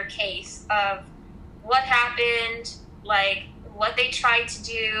entire case of what happened, like what they tried to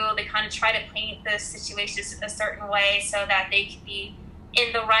do. They kind of try to paint the situation a certain way so that they could be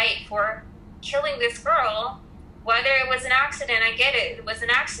in the right for killing this girl. Whether it was an accident, I get it. It was an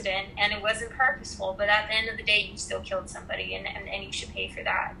accident and it wasn't purposeful. But at the end of the day, you still killed somebody and you should pay for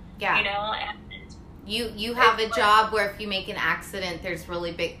that. Yeah. You know? And you have a job where if you make an accident, there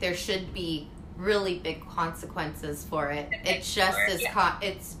should be really big consequences for it. It's just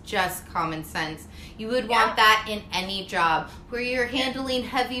it's just common sense. You would want that in any job where you're handling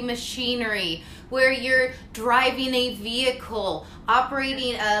heavy machinery, where you're driving a vehicle,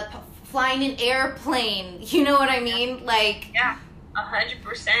 flying an airplane. You know what I mean? Like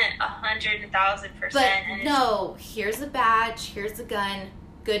 100%, 100,000%. But no, here's a badge, here's a gun,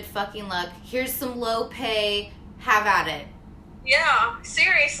 good fucking luck. Here's some low pay, have at it. Yeah,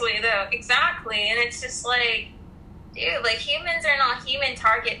 seriously though, exactly. And it's just like, dude, like humans are not human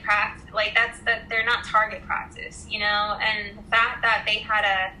target practice. Like they're not target practice, you know. And the fact that they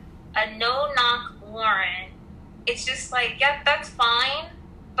had a no-knock warrant, it's just like, yeah, that's fine.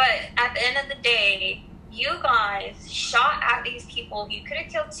 But at the end of the day, you guys shot at these people. You could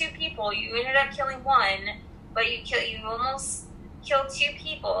have killed 2 people. You ended up killing 1, but you almost killed 2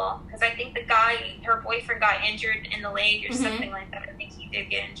 people, because I think her boyfriend got injured in the leg or something like that. I think he did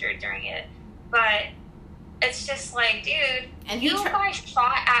get injured during it. But it's just like, dude, and you guys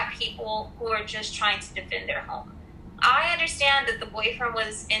shot at people who are just trying to defend their home. I understand that the boyfriend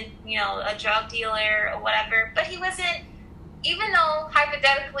was a drug dealer or whatever, but he wasn't, even though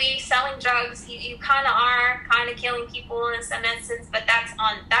hypothetically selling drugs, you kind of are kind of killing people in some instance, but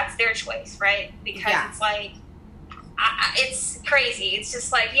that's their choice, right? Because it's like, it's crazy. It's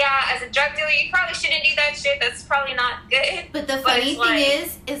just like, as a drug dealer, you probably shouldn't do that shit. That's probably not good. But the funny thing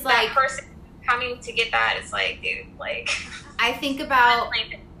is like, that person coming to get that is like, dude, like. I think about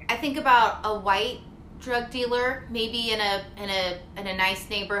a white drug dealer, maybe in a nice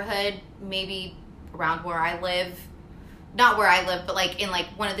neighborhood, maybe around where I live. Not where I live, but like in like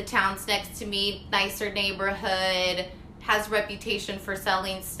one of the towns next to me, nicer neighborhood, has reputation for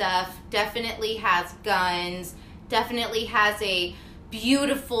selling stuff, definitely has guns, definitely has a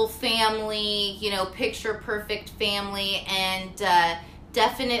beautiful family, picture perfect family, and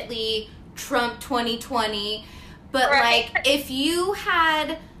definitely Trump 2020. But like, if you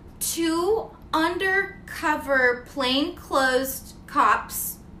had 2 undercover plainclothes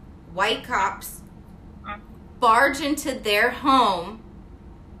cops, white cops, barge into their home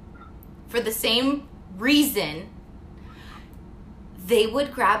for the same reason, they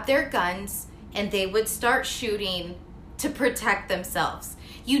would grab their guns and they would start shooting to protect themselves.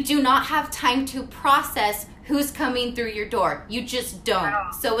 You do not have time to process who's coming through your door. You just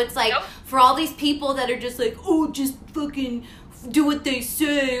don't. So it's like, for all these people that are just like, oh, just fucking do what they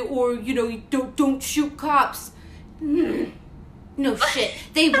say, or, don't shoot cops. No shit.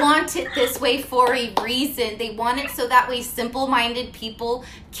 They want it this way for a reason. They want it so that way simple-minded people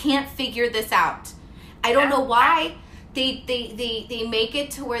can't figure this out. I don't know why they make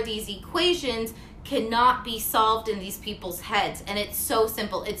it to where these equations cannot be solved in these people's heads. And it's so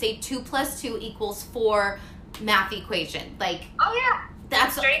simple. It's a 2 + 2 = 4 math equation. Like,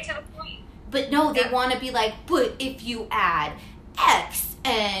 that's straight to the point. But no, they want to be like, but if you add X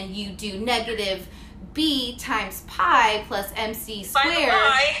and you do negative B times pi plus MC squared.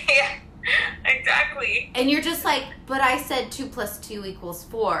 Yeah, exactly. And you're just like, but I said 2 + 2 =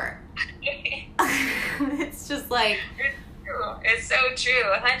 4. It's just like, it's so true.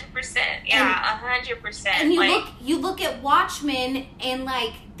 100%. Yeah, 100%. And you look at Watchmen, and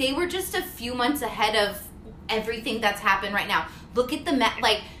like, they were just a few months ahead of everything that's happened right now. Look at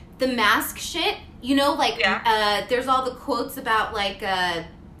the mask shit. You know, like, there's all the quotes about, like,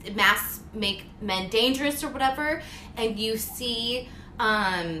 masks make men dangerous or whatever. And you see,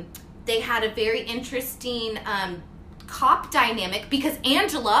 they had a very interesting cop dynamic because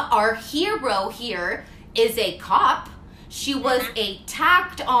Angela, our hero here, is a cop. She was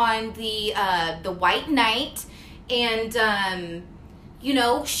attacked on the White Knight, and you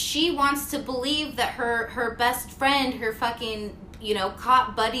know, she wants to believe that her best friend, her fucking, you know,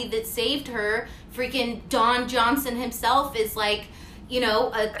 cop buddy that saved her, freaking Don Johnson himself, is like, you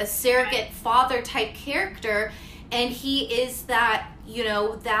know, a surrogate father type character, and he is that, you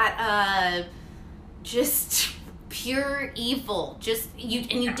know, that just pure evil. Just you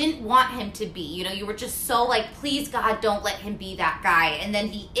didn't want him to be, you know, you were just so like, please God, don't let him be that guy, and then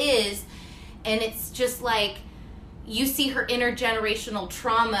he is, and it's just like, you see her intergenerational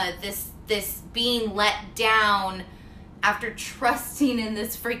trauma, this being let down after trusting in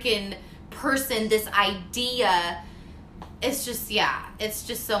this freaking person, this idea. It's just, it's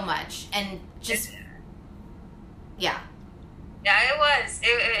just so much. And just, Yeah,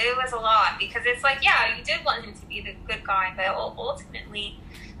 it was a lot, because it's like, you did want him to be the good guy, but ultimately,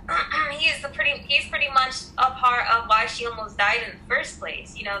 he's pretty much a part of why she almost died in the first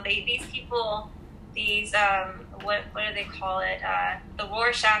place. You know, these people, what do they call it? The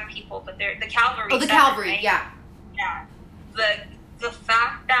Rorschach people, but they're the cavalry. Oh, the cavalry, right? Yeah. The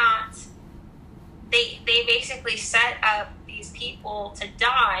fact that they basically set up these people to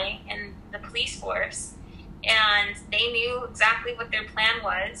die in the police force, and they knew exactly what their plan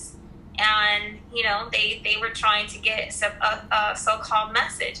was, and, you know, they were trying to get a so-called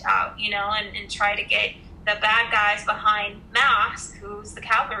message out, you know, and try to get the bad guys behind Mask, who's the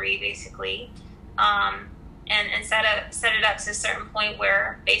cavalry, basically, and set it up to a certain point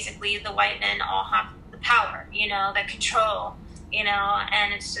where basically the white men all have the power, you know, the control, you know,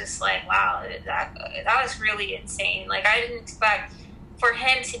 and it's just like, wow, that was really insane. Like, I didn't expect for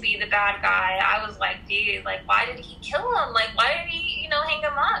him to be the bad guy. I was like, dude, like, why did he kill him? Like, why did he, you know, hang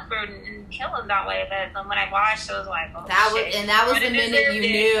him up and kill him that way? But when I watched, I was like, oh, shit. That was the minute you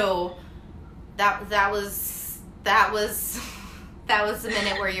knew. That was the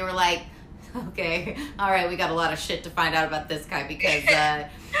minute where you were like, okay, all right, we got a lot of shit to find out about this guy, because yeah,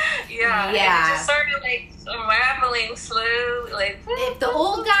 it just started like unraveling slowly. Like, if the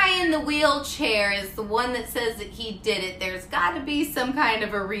old guy in the wheelchair is the one that says that he did it, there's got to be some kind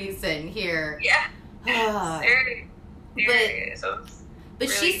of a reason here. Yeah, but really,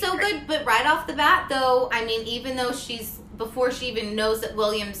 she's so good. But right off the bat, though, I mean, even though before she even knows that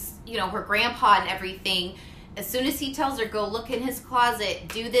William's, you know, her grandpa and everything, as soon as he tells her, go look in his closet,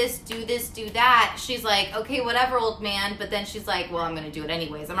 do this, do that, she's like, okay, whatever, old man. But then she's like, well, I'm going to do it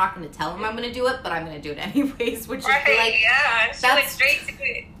anyways. I'm not going to tell him I'm going to do it, but I'm going to do it anyways. Which right, is like, she went straight to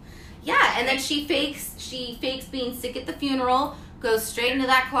it. Yeah, and then she fakes being sick at the funeral, goes straight into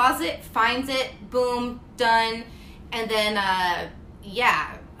that closet, finds it, boom, done. And then,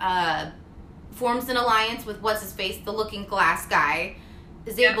 forms an alliance with what's-his-face, the looking glass guy,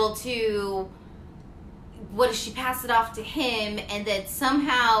 is able to... What does she pass it off to him, and then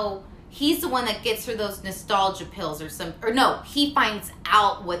somehow he's the one that gets her those nostalgia pills he finds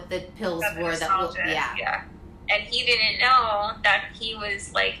out what the pills were and he didn't know that he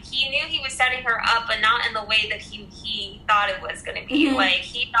was like, he knew he was setting her up, but not in the way that he thought it was going to be. Mm-hmm. Like,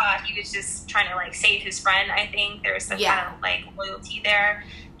 he thought he was just trying to like save his friend. I think there was some kind of like loyalty there.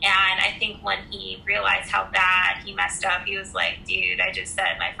 And I think when he realized how bad he messed up, he was like, dude, I just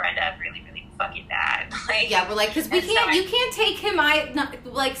set my friend up really, really fucking bad. Like, we're like, because you can't take him.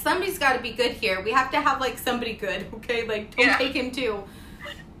 Like, somebody's got to be good here. We have to have like somebody good, okay? Like, don't take him too.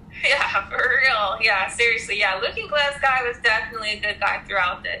 Yeah, for real. Yeah, seriously. Yeah, Looking Glass guy was definitely a good guy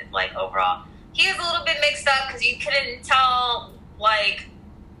throughout the, like, overall. He was a little bit mixed up because you couldn't tell, like,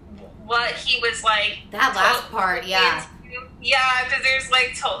 what he was like. That last part, yeah. Yeah, because there's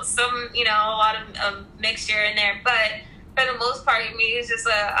like some, you know, a lot of mixture in there, but for the most part, I mean, he was just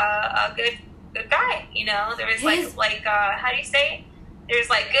a good guy. You know, there was like how do you say it? There's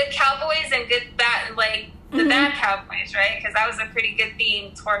like good cowboys and good bad, like the bad cowboys, right? Because that was a pretty good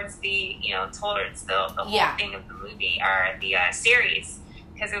theme towards the whole thing of the movie or the series,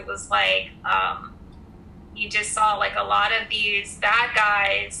 because it was like you just saw like a lot of these bad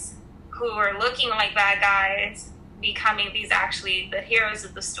guys who were looking like bad guys becoming the heroes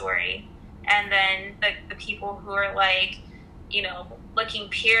of the story, and then the people who are like, you know, looking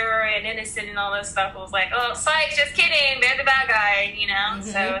pure and innocent and all this stuff was like, oh, psych, just kidding, they're the bad guy, you know.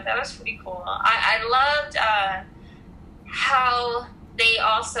 So that was pretty cool. I loved how they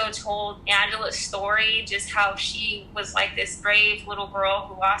also told Angela's story, just how she was like this brave little girl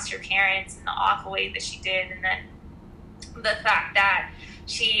who lost her parents in the awful way that she did, and then the fact that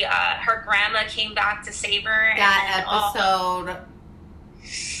she her grandma came back to save her. That episode.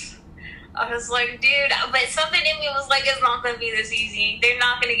 I was like, dude, but something in me was like, it's not going to be this easy. They're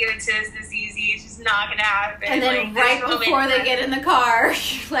not going to give it to us this easy. It's just not going to happen. And then like, right before they get in the car,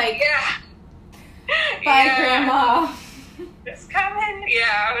 like, yeah. Bye, Grandma. It's coming.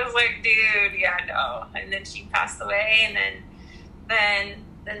 Yeah, I was like, dude, yeah, no. And then she passed away, and then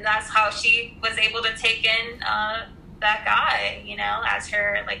that's how she was able to take in that guy, you know, as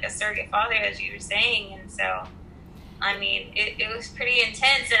her, like, a surrogate father, as you were saying. And so, I mean, it was pretty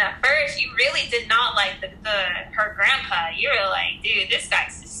intense. And at first, you really did not like her grandpa. You were like, dude, this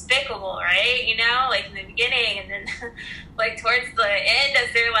guy's despicable, right? You know, like in the beginning, and then like towards the end,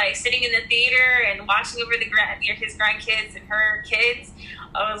 as they're like sitting in the theater and watching over his grandkids and her kids,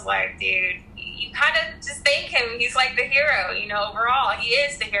 I was like, dude, you kind of just thank him. He's like the hero, you know. Overall, he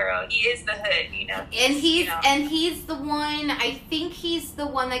is the hero. He is the hood, you know. And he's the one. I think he's the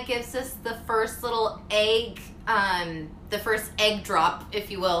one that gives us the first little egg. The first egg drop, if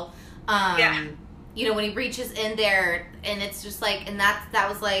you will. Yeah. You know, when he reaches in there, and it's just like, and that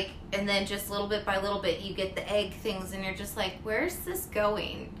was like, and then just little bit by little bit, you get the egg things, and you're just like, where's this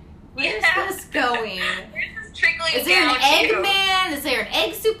going? Where's this going? Where's this trickling Is there an down egg to? man? Is there an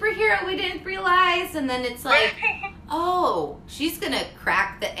egg superhero we didn't realize? And then it's like, oh, she's gonna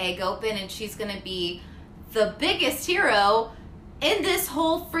crack the egg open, and she's gonna be the biggest hero in this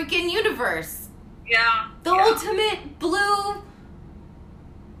whole freaking universe. Yeah. The ultimate blue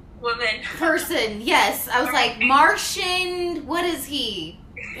woman person. Yes. I was like, Martian, what is he?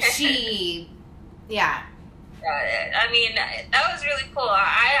 She. Yeah. I mean, that was really cool.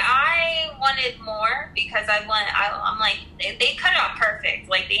 I wanted more, because I'm like, they cut it off perfect.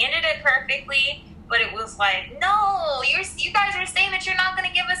 Like, they ended it perfectly, but it was like, no, you guys are saying that you're not going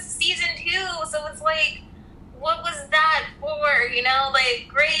to give us a season 2, so it's like, what was that for? You know, like,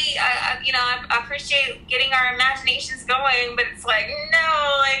 great. I appreciate getting our imaginations going, but it's like,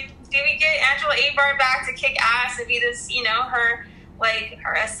 no, like, did we get Angela ABAR back to kick ass and be this, you know, her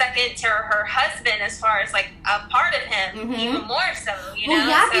a second to her husband, as far as like a part of him, even more so, you know? Well,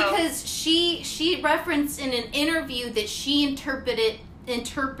 yeah, because she referenced in an interview that she interpreted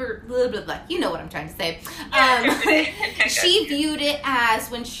blah, blah, blah. You know what I'm trying to say. She viewed it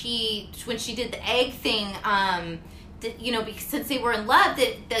as when she did the egg thing, that, you know, because since they were in love,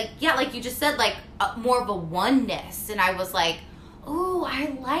 that yeah, like you just said, like more of a oneness. And I was like, oh,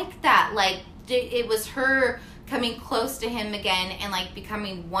 I like that. Like, it was her coming close to him again and like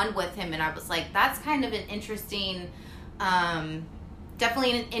becoming one with him. And I was like, that's kind of an interesting,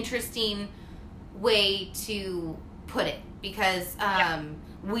 definitely an interesting way to put it. Because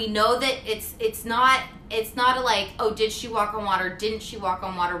we know that it's not a like, oh, did she walk on water? Didn't she walk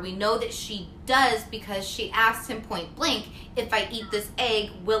on water? We know that she does, because she asked him point blank, if I eat this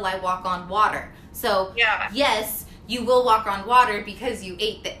egg, will I walk on water? So yes, you will walk on water because you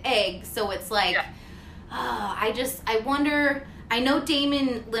ate the egg. So it's like, I wonder. I know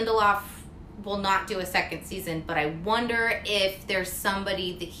Damon Lindelof will not do a second season, but I wonder if there's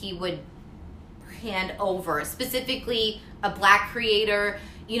somebody that he would hand over, specifically a Black creator,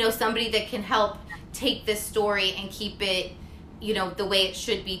 you know, somebody that can help take this story and keep it, you know, the way it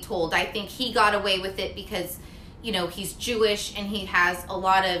should be told. I think he got away with it because, you know, he's Jewish and he has a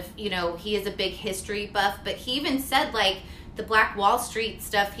lot of, you know, he is a big history buff, but he even said, like, the Black Wall Street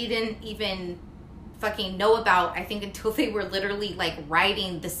stuff he didn't even fucking know about, I think, until they were literally like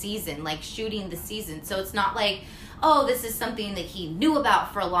writing the season, like shooting the season. So it's not like, oh, this is something that he knew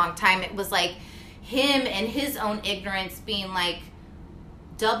about for a long time. It was like him and his own ignorance being like,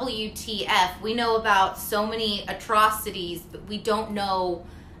 WTF, we know about so many atrocities, but we don't know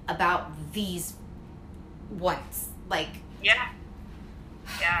about these ones. Like, yeah.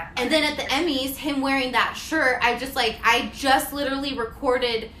 And then at the Emmys, him wearing that shirt, I just literally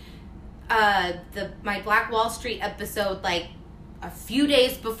recorded my Black Wall Street episode like a few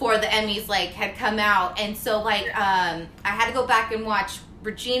days before the Emmys like had come out, and so like I had to go back and watch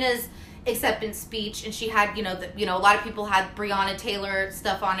Regina's acceptance speech, and she had, you know, a lot of people had Breonna Taylor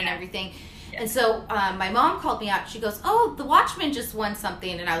stuff on and everything. And so my mom called me out. She goes, oh, the Watchmen just won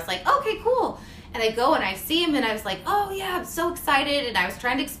something. And I was like, okay, cool. And I go and I see him, and I was like, oh yeah, I'm so excited. And I was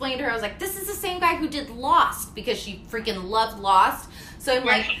trying to explain to her, I was like, this is the same guy who did Lost, because she freaking loved Lost. So I'm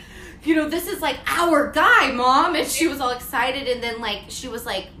like, you know, this is like our guy, Mom. And she was all excited. And then like, she was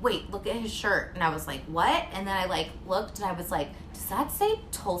like, wait, look at his shirt. And I was like, what? And then I like looked, and I was like, does that say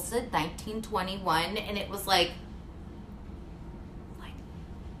Tulsa 1921? And it was like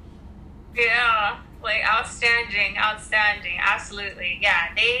outstanding, absolutely.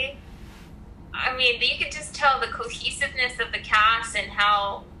 Yeah, you could just tell the cohesiveness of the cast and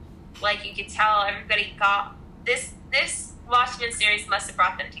how, like, you could tell everybody got this Watchmen series must have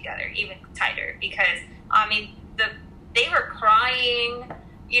brought them together even tighter, because they were crying,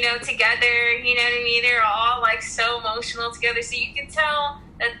 together, you know what I mean? They were all like so emotional together. So you can tell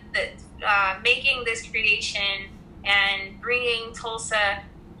that making this creation and bringing Tulsa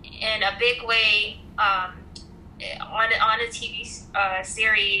in a big way on a TV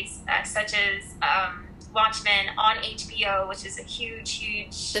series such as Watchmen on HBO, which is a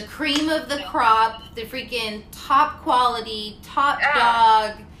huge... The cream of the crop, the freaking top quality, top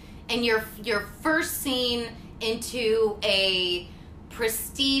dog, and your first scene into a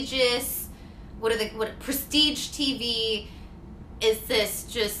prestigious, prestige TV is this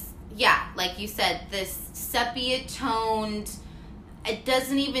just, like you said, this sepia-toned, it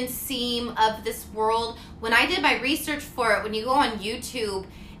doesn't even seem of this world. When I did my research for it, when you go on YouTube,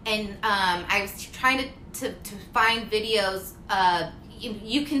 and I was trying to find videos,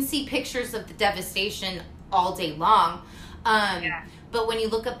 you can see pictures of the devastation all day long. But when you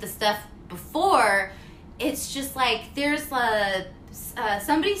look up the stuff before, it's just like there's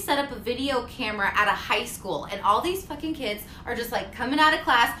somebody set up a video camera at a high school, and all these fucking kids are just like coming out of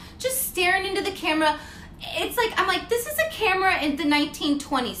class, just staring into the camera. It's like, I'm like, this is a camera in the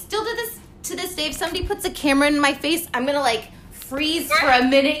 1920s. Still to this day, if somebody puts a camera in my face, I'm gonna like freeze for a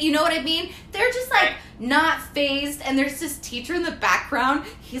minute, you know what I mean? They're just like not phased, and there's this teacher in the background.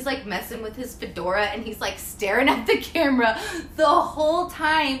 He's like messing with his fedora, and he's like staring at the camera the whole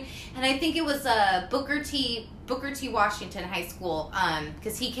time. And I think it was Booker T. Washington High School,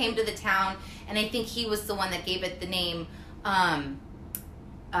 because he came to the town, and I think he was the one that gave it the name, not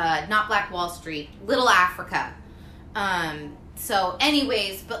Black Wall Street, Little Africa. So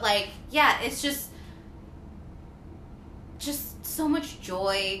anyways, but like, it's just so much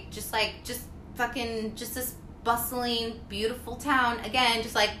joy, just this bustling, beautiful town. Again,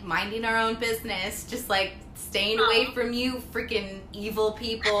 just like minding our own business, just like staying away from you freaking evil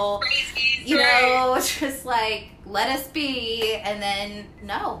people. Just like, let us be. And then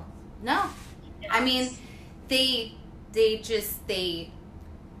no. I mean, the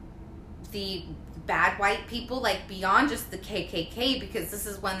bad white people, like beyond just the KKK, because this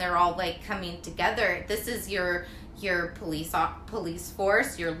is when they're all like coming together. This is your police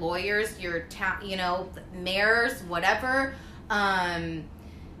force, your lawyers, your town, mayors, whatever. And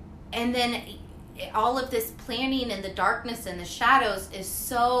then all of this planning in the darkness and the shadows is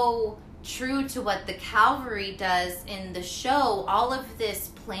so true to what the cavalry does in the show. All of this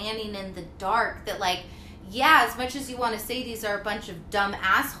planning in the dark, that like, as much as you want to say these are a bunch of dumb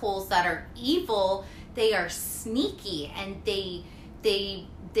assholes that are evil, they are sneaky, and they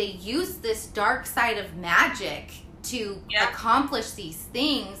use this dark side of magic to accomplish these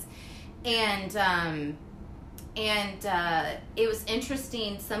things. And it was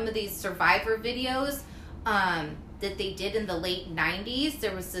interesting, some of these survivor videos that they did in the late 90s.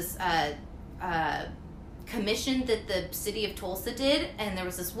 There was this commission that the city of Tulsa did, and there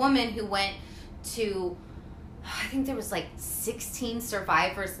was this woman who went to, I think there was like 16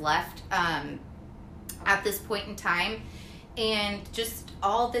 survivors left at this point in time, and just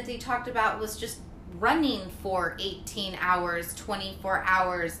all that they talked about was just running for 18 hours, 24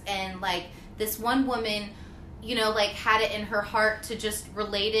 hours, and like this one woman, like had it in her heart to just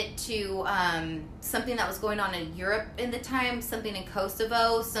relate it to something that was going on in Europe in the time, something in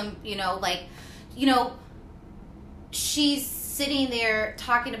Kosovo, she's sitting there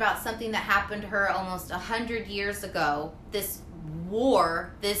talking about something that happened to her almost 100 years ago, this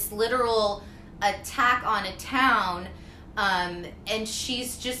war, this literal attack on a town, and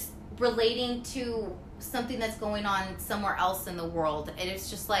she's just relating to something that's going on somewhere else in the world. And it's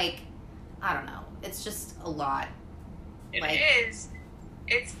just like, I don't know, it's just a lot. It is.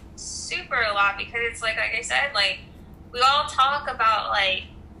 It's super a lot, because it's like I said, like, we all talk about like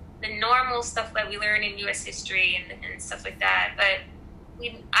the normal stuff that we learn in U.S. history and stuff like that, but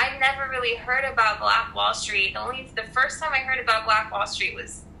I never really heard about Black Wall Street. The first time I heard about Black Wall Street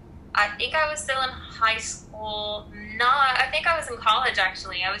was, I think I was still in high school. I think I was in college,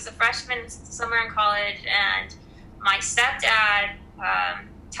 actually. I was a freshman somewhere in college, and my stepdad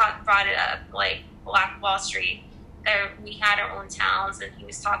brought it up, like Black Wall Street. We had our own towns, and he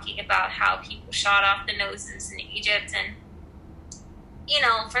was talking about how people shot off the noses in Egypt. And,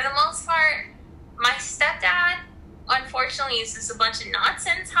 for the most part, my stepdad, unfortunately, uses a bunch of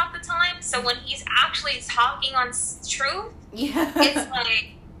nonsense half the time. So when he's actually talking on truth, it's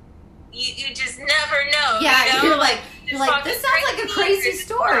like, you just never know. Yeah, you're like, this sounds like a crazy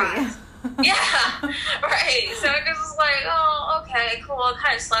story. Yeah, right. So it was like, oh, okay, cool. I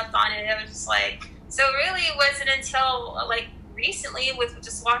kind of slept on it. It was just like, so really it wasn't until like recently with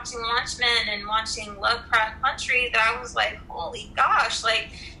just watching Watchmen and watching Lovecraft Country that I was like, holy gosh, like,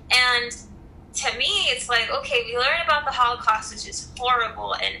 and to me, it's like, okay, we learn about the Holocaust, which is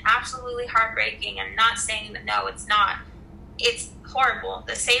horrible and absolutely heartbreaking. I'm not saying that, no, it's not. It's horrible.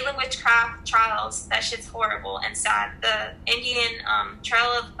 The Salem witchcraft trials, that shit's horrible and sad. The Indian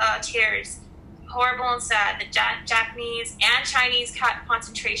Trail of Tears, horrible and sad. The Japanese and Chinese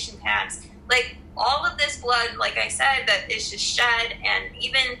concentration camps. Like, all of this blood, like I said, that is just shed, and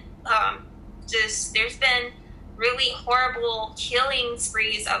even just, there's been really horrible killing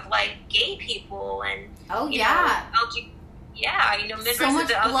sprees of like gay people and so much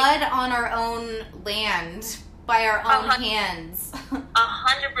blood on our own land by our own hands.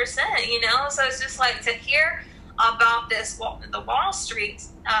 100%, so it's just like to hear about this, the Wall Street,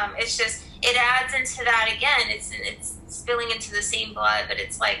 it's just, it adds into that again. It's spilling into the same blood, but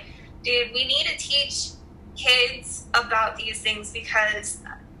it's like, dude, we need to teach kids about these things, because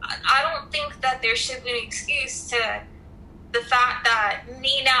I don't think that there should be an excuse to the fact that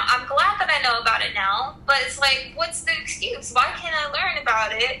me now, I'm glad that I know about it now, but it's like, what's the excuse? Why can't I learn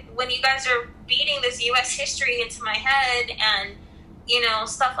about it when you guys are beating this U.S. history into my head and,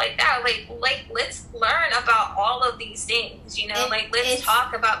 stuff like that? Like let's learn about all of these things, let's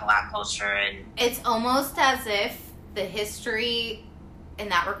talk about Black culture. And it's almost as if the history in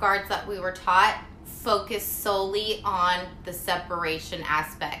that regards that we were taught focus solely on the separation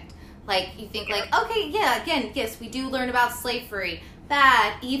aspect. Like, you think like, okay, yeah, again, yes, we do learn about slavery,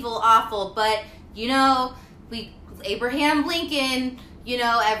 bad, evil, awful, but, Abraham Lincoln,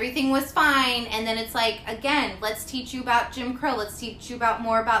 everything was fine, and then it's like, again, let's teach you about Jim Crow, let's teach you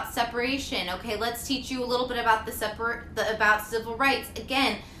more about separation, okay, let's teach you a little bit about about civil rights,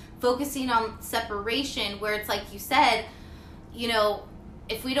 again, focusing on separation, where it's like you said,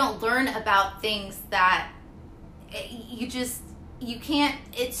 if we don't learn about things that you can't,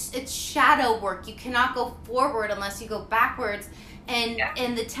 it's shadow work. You cannot go forward unless you go backwards. And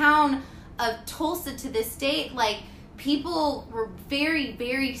in the town of Tulsa to this day, like, people were very,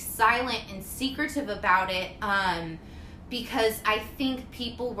 very silent and secretive about it, because I think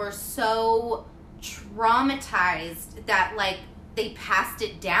people were so traumatized that, like, they passed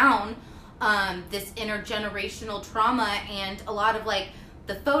it down, this intergenerational trauma, and a lot of, like,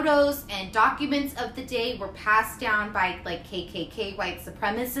 the photos and documents of the day were passed down by, like, KKK white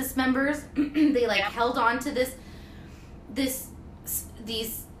supremacist members. They, like, held on to these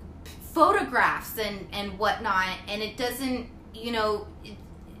photographs and whatnot, and it doesn't,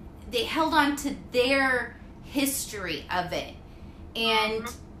 they held on to their history of it and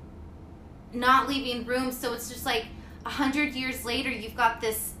not leaving room. So it's just like 100 years later, you've got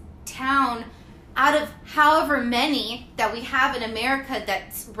this town out of however many that we have in America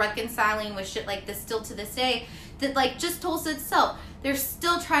that's reconciling with shit like this still to this day, that, like, just Tulsa itself, they're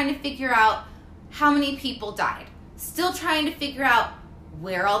still trying to figure out how many people died, still trying to figure out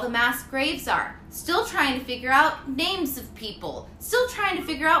where all the mass graves are, still trying to figure out names of people, still trying to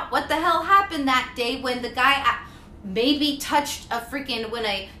figure out what the hell happened that day when the guy maybe touched when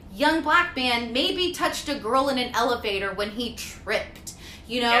a young black man maybe touched a girl in an elevator when he tripped,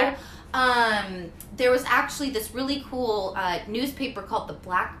 There was actually this really cool newspaper called the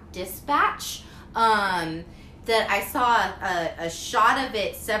Black Dispatch, that I saw a shot of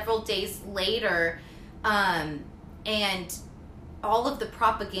it several days later, and all of the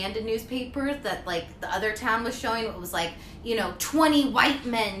propaganda newspapers that, like, the other town was showing, it was like, 20 white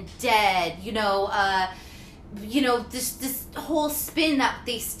men dead, this whole spin that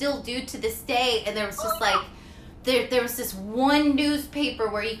they still do to this day. And there was just like, there was this one newspaper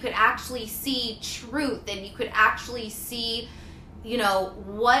where you could actually see truth, and you could actually see,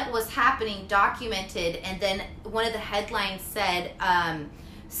 what was happening documented. And then one of the headlines said,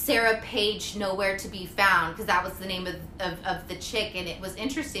 Sarah Page nowhere to be found, because that was the name of the chick. And it was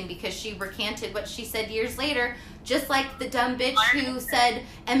interesting because she recanted what she said years later, just like the dumb bitch who said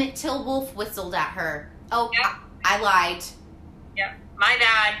Emmett Till Wolf whistled at her. Oh, yep. I lied. Yep. My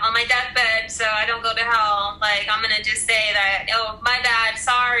bad, on my deathbed, so I don't go to hell. Like, I'm gonna just say that, oh, my bad,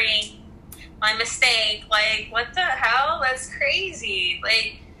 sorry, my mistake. Like, what the hell? That's crazy.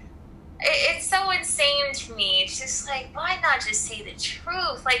 Like, it's so insane to me. It's just like, why not just say the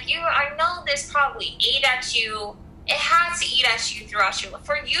truth? Like, I know this probably ate at you. It had to eat at you throughout your life.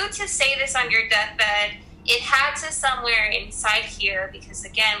 For you to say this on your deathbed, it had to somewhere inside here, because,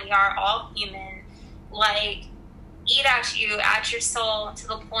 again, we are all human, like, eat at you, at your soul, to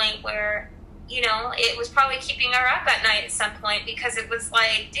the point where you know, it was probably keeping her up at night at some point, because it was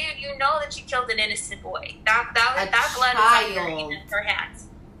like, dude, you know that you killed an innocent boy. That blood is on her hands.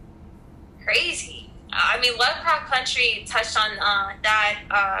 Crazy. I mean, Lovecraft Country touched on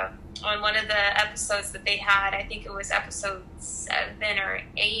that on one of the episodes that they had. I think it was episode 7 or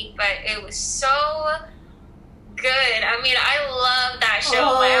 8, but it was so good. I mean, I love that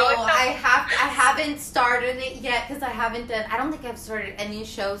show. I haven't started it yet, because I don't think I've started any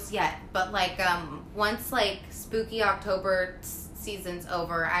shows yet, but like once like spooky October season's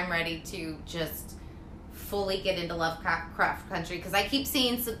over, I'm ready to just fully get into Lovecraft Country, because I keep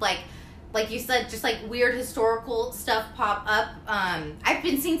seeing some like you said, just like weird historical stuff pop up. I've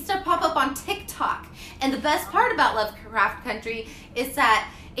been seeing stuff pop up on TikTok, and the best part about Lovecraft Country is that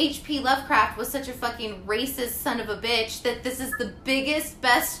H.P. Lovecraft was such a fucking racist son of a bitch that this is the biggest,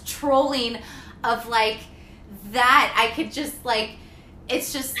 best trolling of like that. I could just like,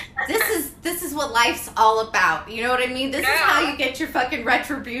 it's just, this is what life's all about. You know what I mean? This is how you get your fucking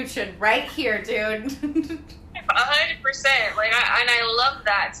retribution right here, dude. 100%. Like, I love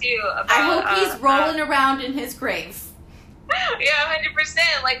that too. I hope he's rolling around in his grave. Yeah,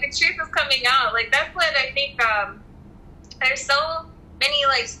 100%. Like, the truth is coming out. Like, that's what I think. There's so many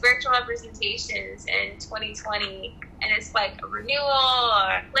like spiritual representations in 2020, and it's like a renewal,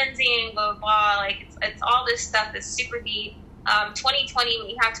 or cleansing, blah blah blah. Like, it's all this stuff that's super deep. 2020, when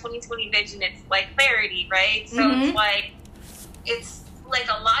you have 2020 vision, it's like clarity, right? So it's like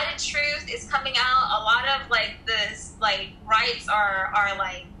a lot of truth is coming out. A lot of like this, like rights are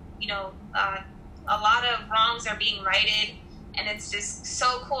like, you know, a lot of wrongs are being righted, and it's just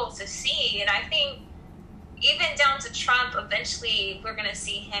so cool to see. And I think even down to Trump, eventually we're gonna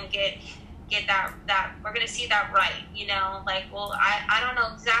see him get that we're gonna see that right. You know, like, well, I don't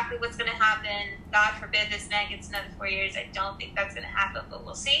know exactly what's gonna happen. God forbid this man gets another 4 years. I don't think that's gonna happen, but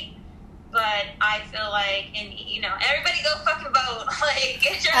we'll see. But I feel like, and you know, everybody go fucking vote. Like,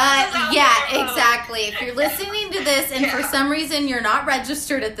 get your exactly. If you're listening to this and for some reason you're not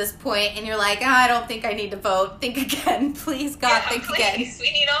registered at this point, and you're like, I don't think I need to vote, think again, please, God, think again.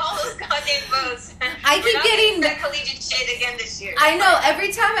 We need all those goddamn votes. I keep getting that collegiate shit again this year. I know.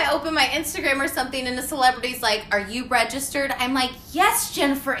 Every time I open my Instagram or something, and a celebrity's like, "Are you registered?" I'm like, "Yes,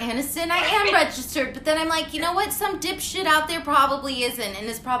 Jennifer Aniston, I am registered." But then I'm like, you know what? Some dipshit out there probably isn't, and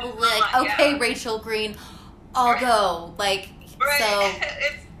is probably like, okay, Rachel Green, I'll go. Like, so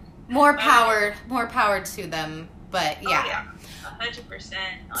more power to them. But yeah, 100%.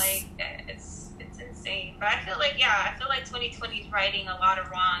 Like, it's insane. But I feel like 2020 is righting a lot of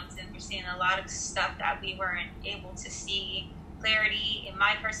wrongs, and we're seeing a lot of stuff that we weren't able to see. Clarity in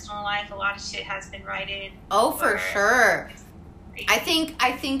my personal life, a lot of shit has been righted. Oh, for sure. I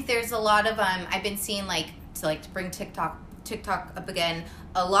think there's a lot of I've been seeing to bring TikTok up again,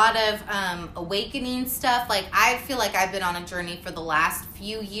 a lot of awakening stuff. Like, I feel like I've been on a journey for the last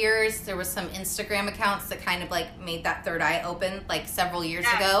few years. There was some Instagram accounts that kind of like made that third eye open like several years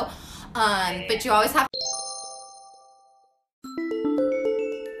ago. But you always have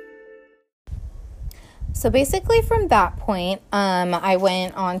So basically from that point, I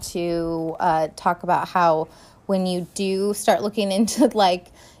went on to talk about how when you do start looking into like,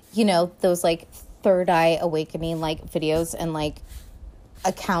 you know, those like third eye awakening like videos and like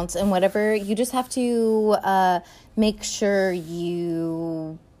accounts and whatever, you just have to make sure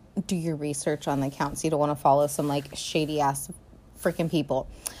you do your research on the accounts. You don't want to follow some like shady ass freaking people.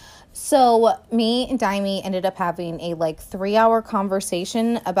 So me and Dimi ended up having a like 3-hour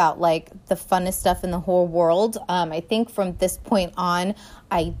conversation about like the funnest stuff in the whole world. I think from this point on,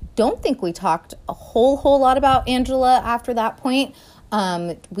 I don't think we talked a whole lot about Angela after that point.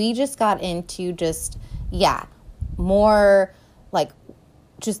 We just got into more like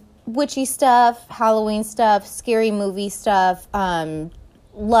just witchy stuff, Halloween stuff, scary movie stuff,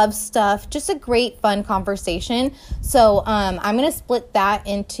 love stuff, just a great fun conversation. So I'm going to split that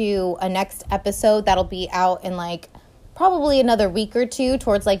into a next episode that'll be out in like probably another week or two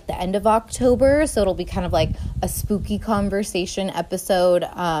towards like the end of October. So it'll be kind of like a spooky conversation episode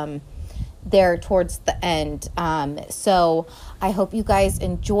there towards the end. So I hope you guys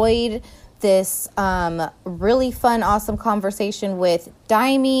enjoyed this really fun, awesome conversation with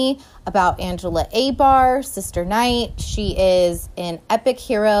Dimi about Angela ABAR, Sister Night. She is an epic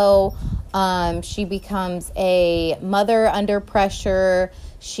hero. She becomes a mother under pressure.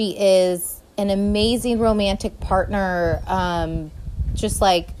 She is an amazing romantic partner. Just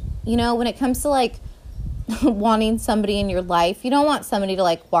like, you know, when it comes to like wanting somebody in your life, you don't want somebody to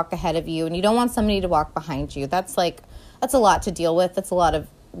like walk ahead of you, and you don't want somebody to walk behind you. That's a lot to deal with. That's a lot of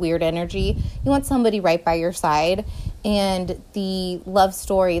weird energy. You want somebody right by your side. And the love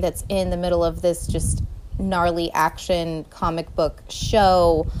story that's in the middle of this just gnarly action comic book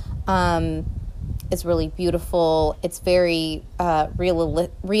show is really beautiful. It's very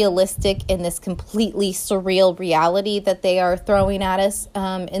realistic in this completely surreal reality that they are throwing at us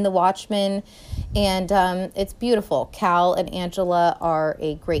in the Watchmen. And it's beautiful. Cal and Angela are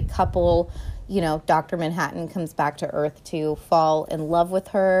a great couple. You know, Dr. Manhattan comes back to Earth to fall in love with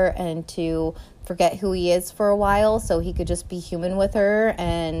her and to forget who he is for a while so he could just be human with her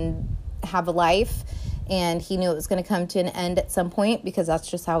and have a life. And he knew it was going to come to an end at some point because that's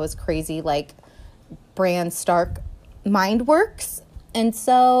just how his crazy, like, Bran Stark mind works. And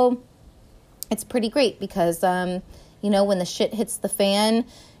so it's pretty great because, you know, when the shit hits the fan,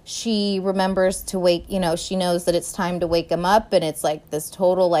 she remembers to wake, you know, she knows that it's time to wake him up, and it's like this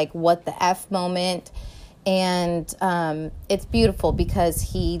total, like, what the F moment. And it's beautiful because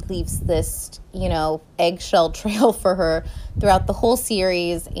he leaves this, you know, eggshell trail for her throughout the whole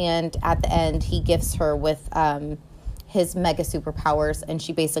series. And at the end, he gifts her with his mega superpowers, and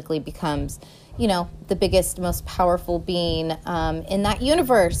she basically becomes, you know, the biggest, most powerful being in that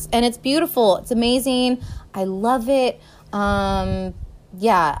universe. And it's beautiful. It's amazing. I love it.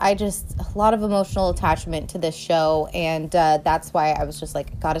 Yeah, a lot of emotional attachment to this show. And that's why I was just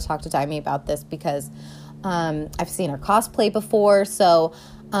like, got to talk to Dimi about this because I've seen her cosplay before. So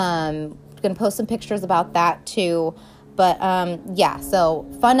I'm going to post some pictures about that too. But yeah, so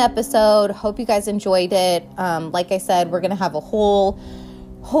fun episode. Hope you guys enjoyed it. Like I said, we're going to have a whole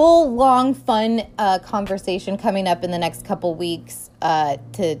long fun conversation coming up in the next couple weeks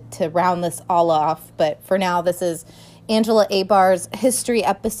to round this all off. But for now, this is Angela ABAR's history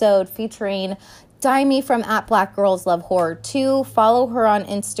episode featuring Dimi from @BlackGirlsLoveHorror2. Follow her on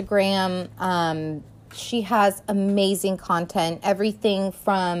Instagram. She has amazing content, everything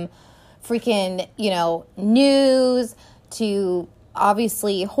from freaking, you know, news to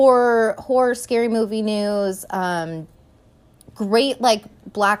obviously horror, scary movie news, great, like,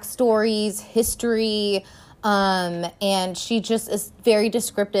 Black stories, history, and she just is very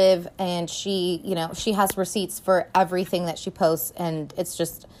descriptive, and she, you know, she has receipts for everything that she posts, and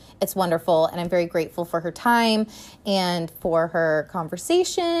it's wonderful, and I'm very grateful for her time and for her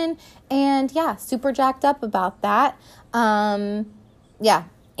conversation, and yeah, super jacked up about that. Yeah,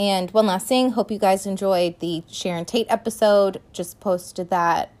 and one last thing, hope you guys enjoyed the Sharon Tate episode. Just posted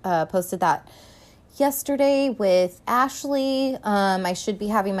that yesterday with Ashley. I should be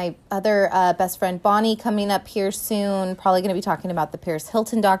having my other best friend Bonnie coming up here soon. Probably going to be talking about the Paris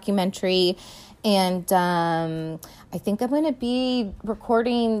Hilton documentary. And I think I'm going to be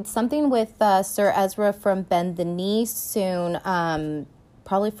recording something with Sir Ezra from Bend the Knee soon,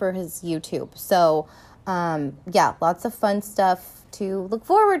 probably for his YouTube. So, yeah, lots of fun stuff to look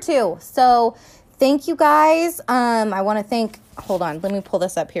forward to. So, thank you guys. I want to thank, hold on, let me pull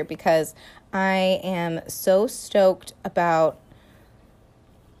this up here because I am so stoked about,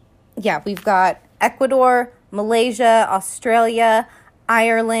 yeah, we've got Ecuador, Malaysia, Australia,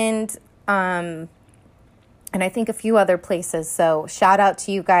 Ireland, and I think a few other places. So shout out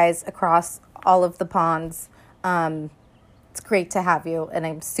to you guys across all of the ponds. It's great to have you, and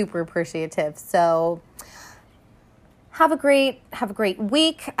I'm super appreciative. So have a great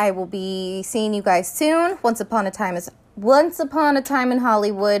week. I will be seeing you guys soon. Once Upon a Time in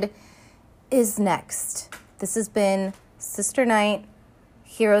Hollywood is next. This has been Sister Night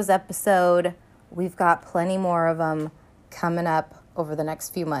Heroes episode. We've got plenty more of them coming up over the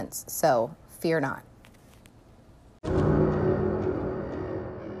next few months, so fear not.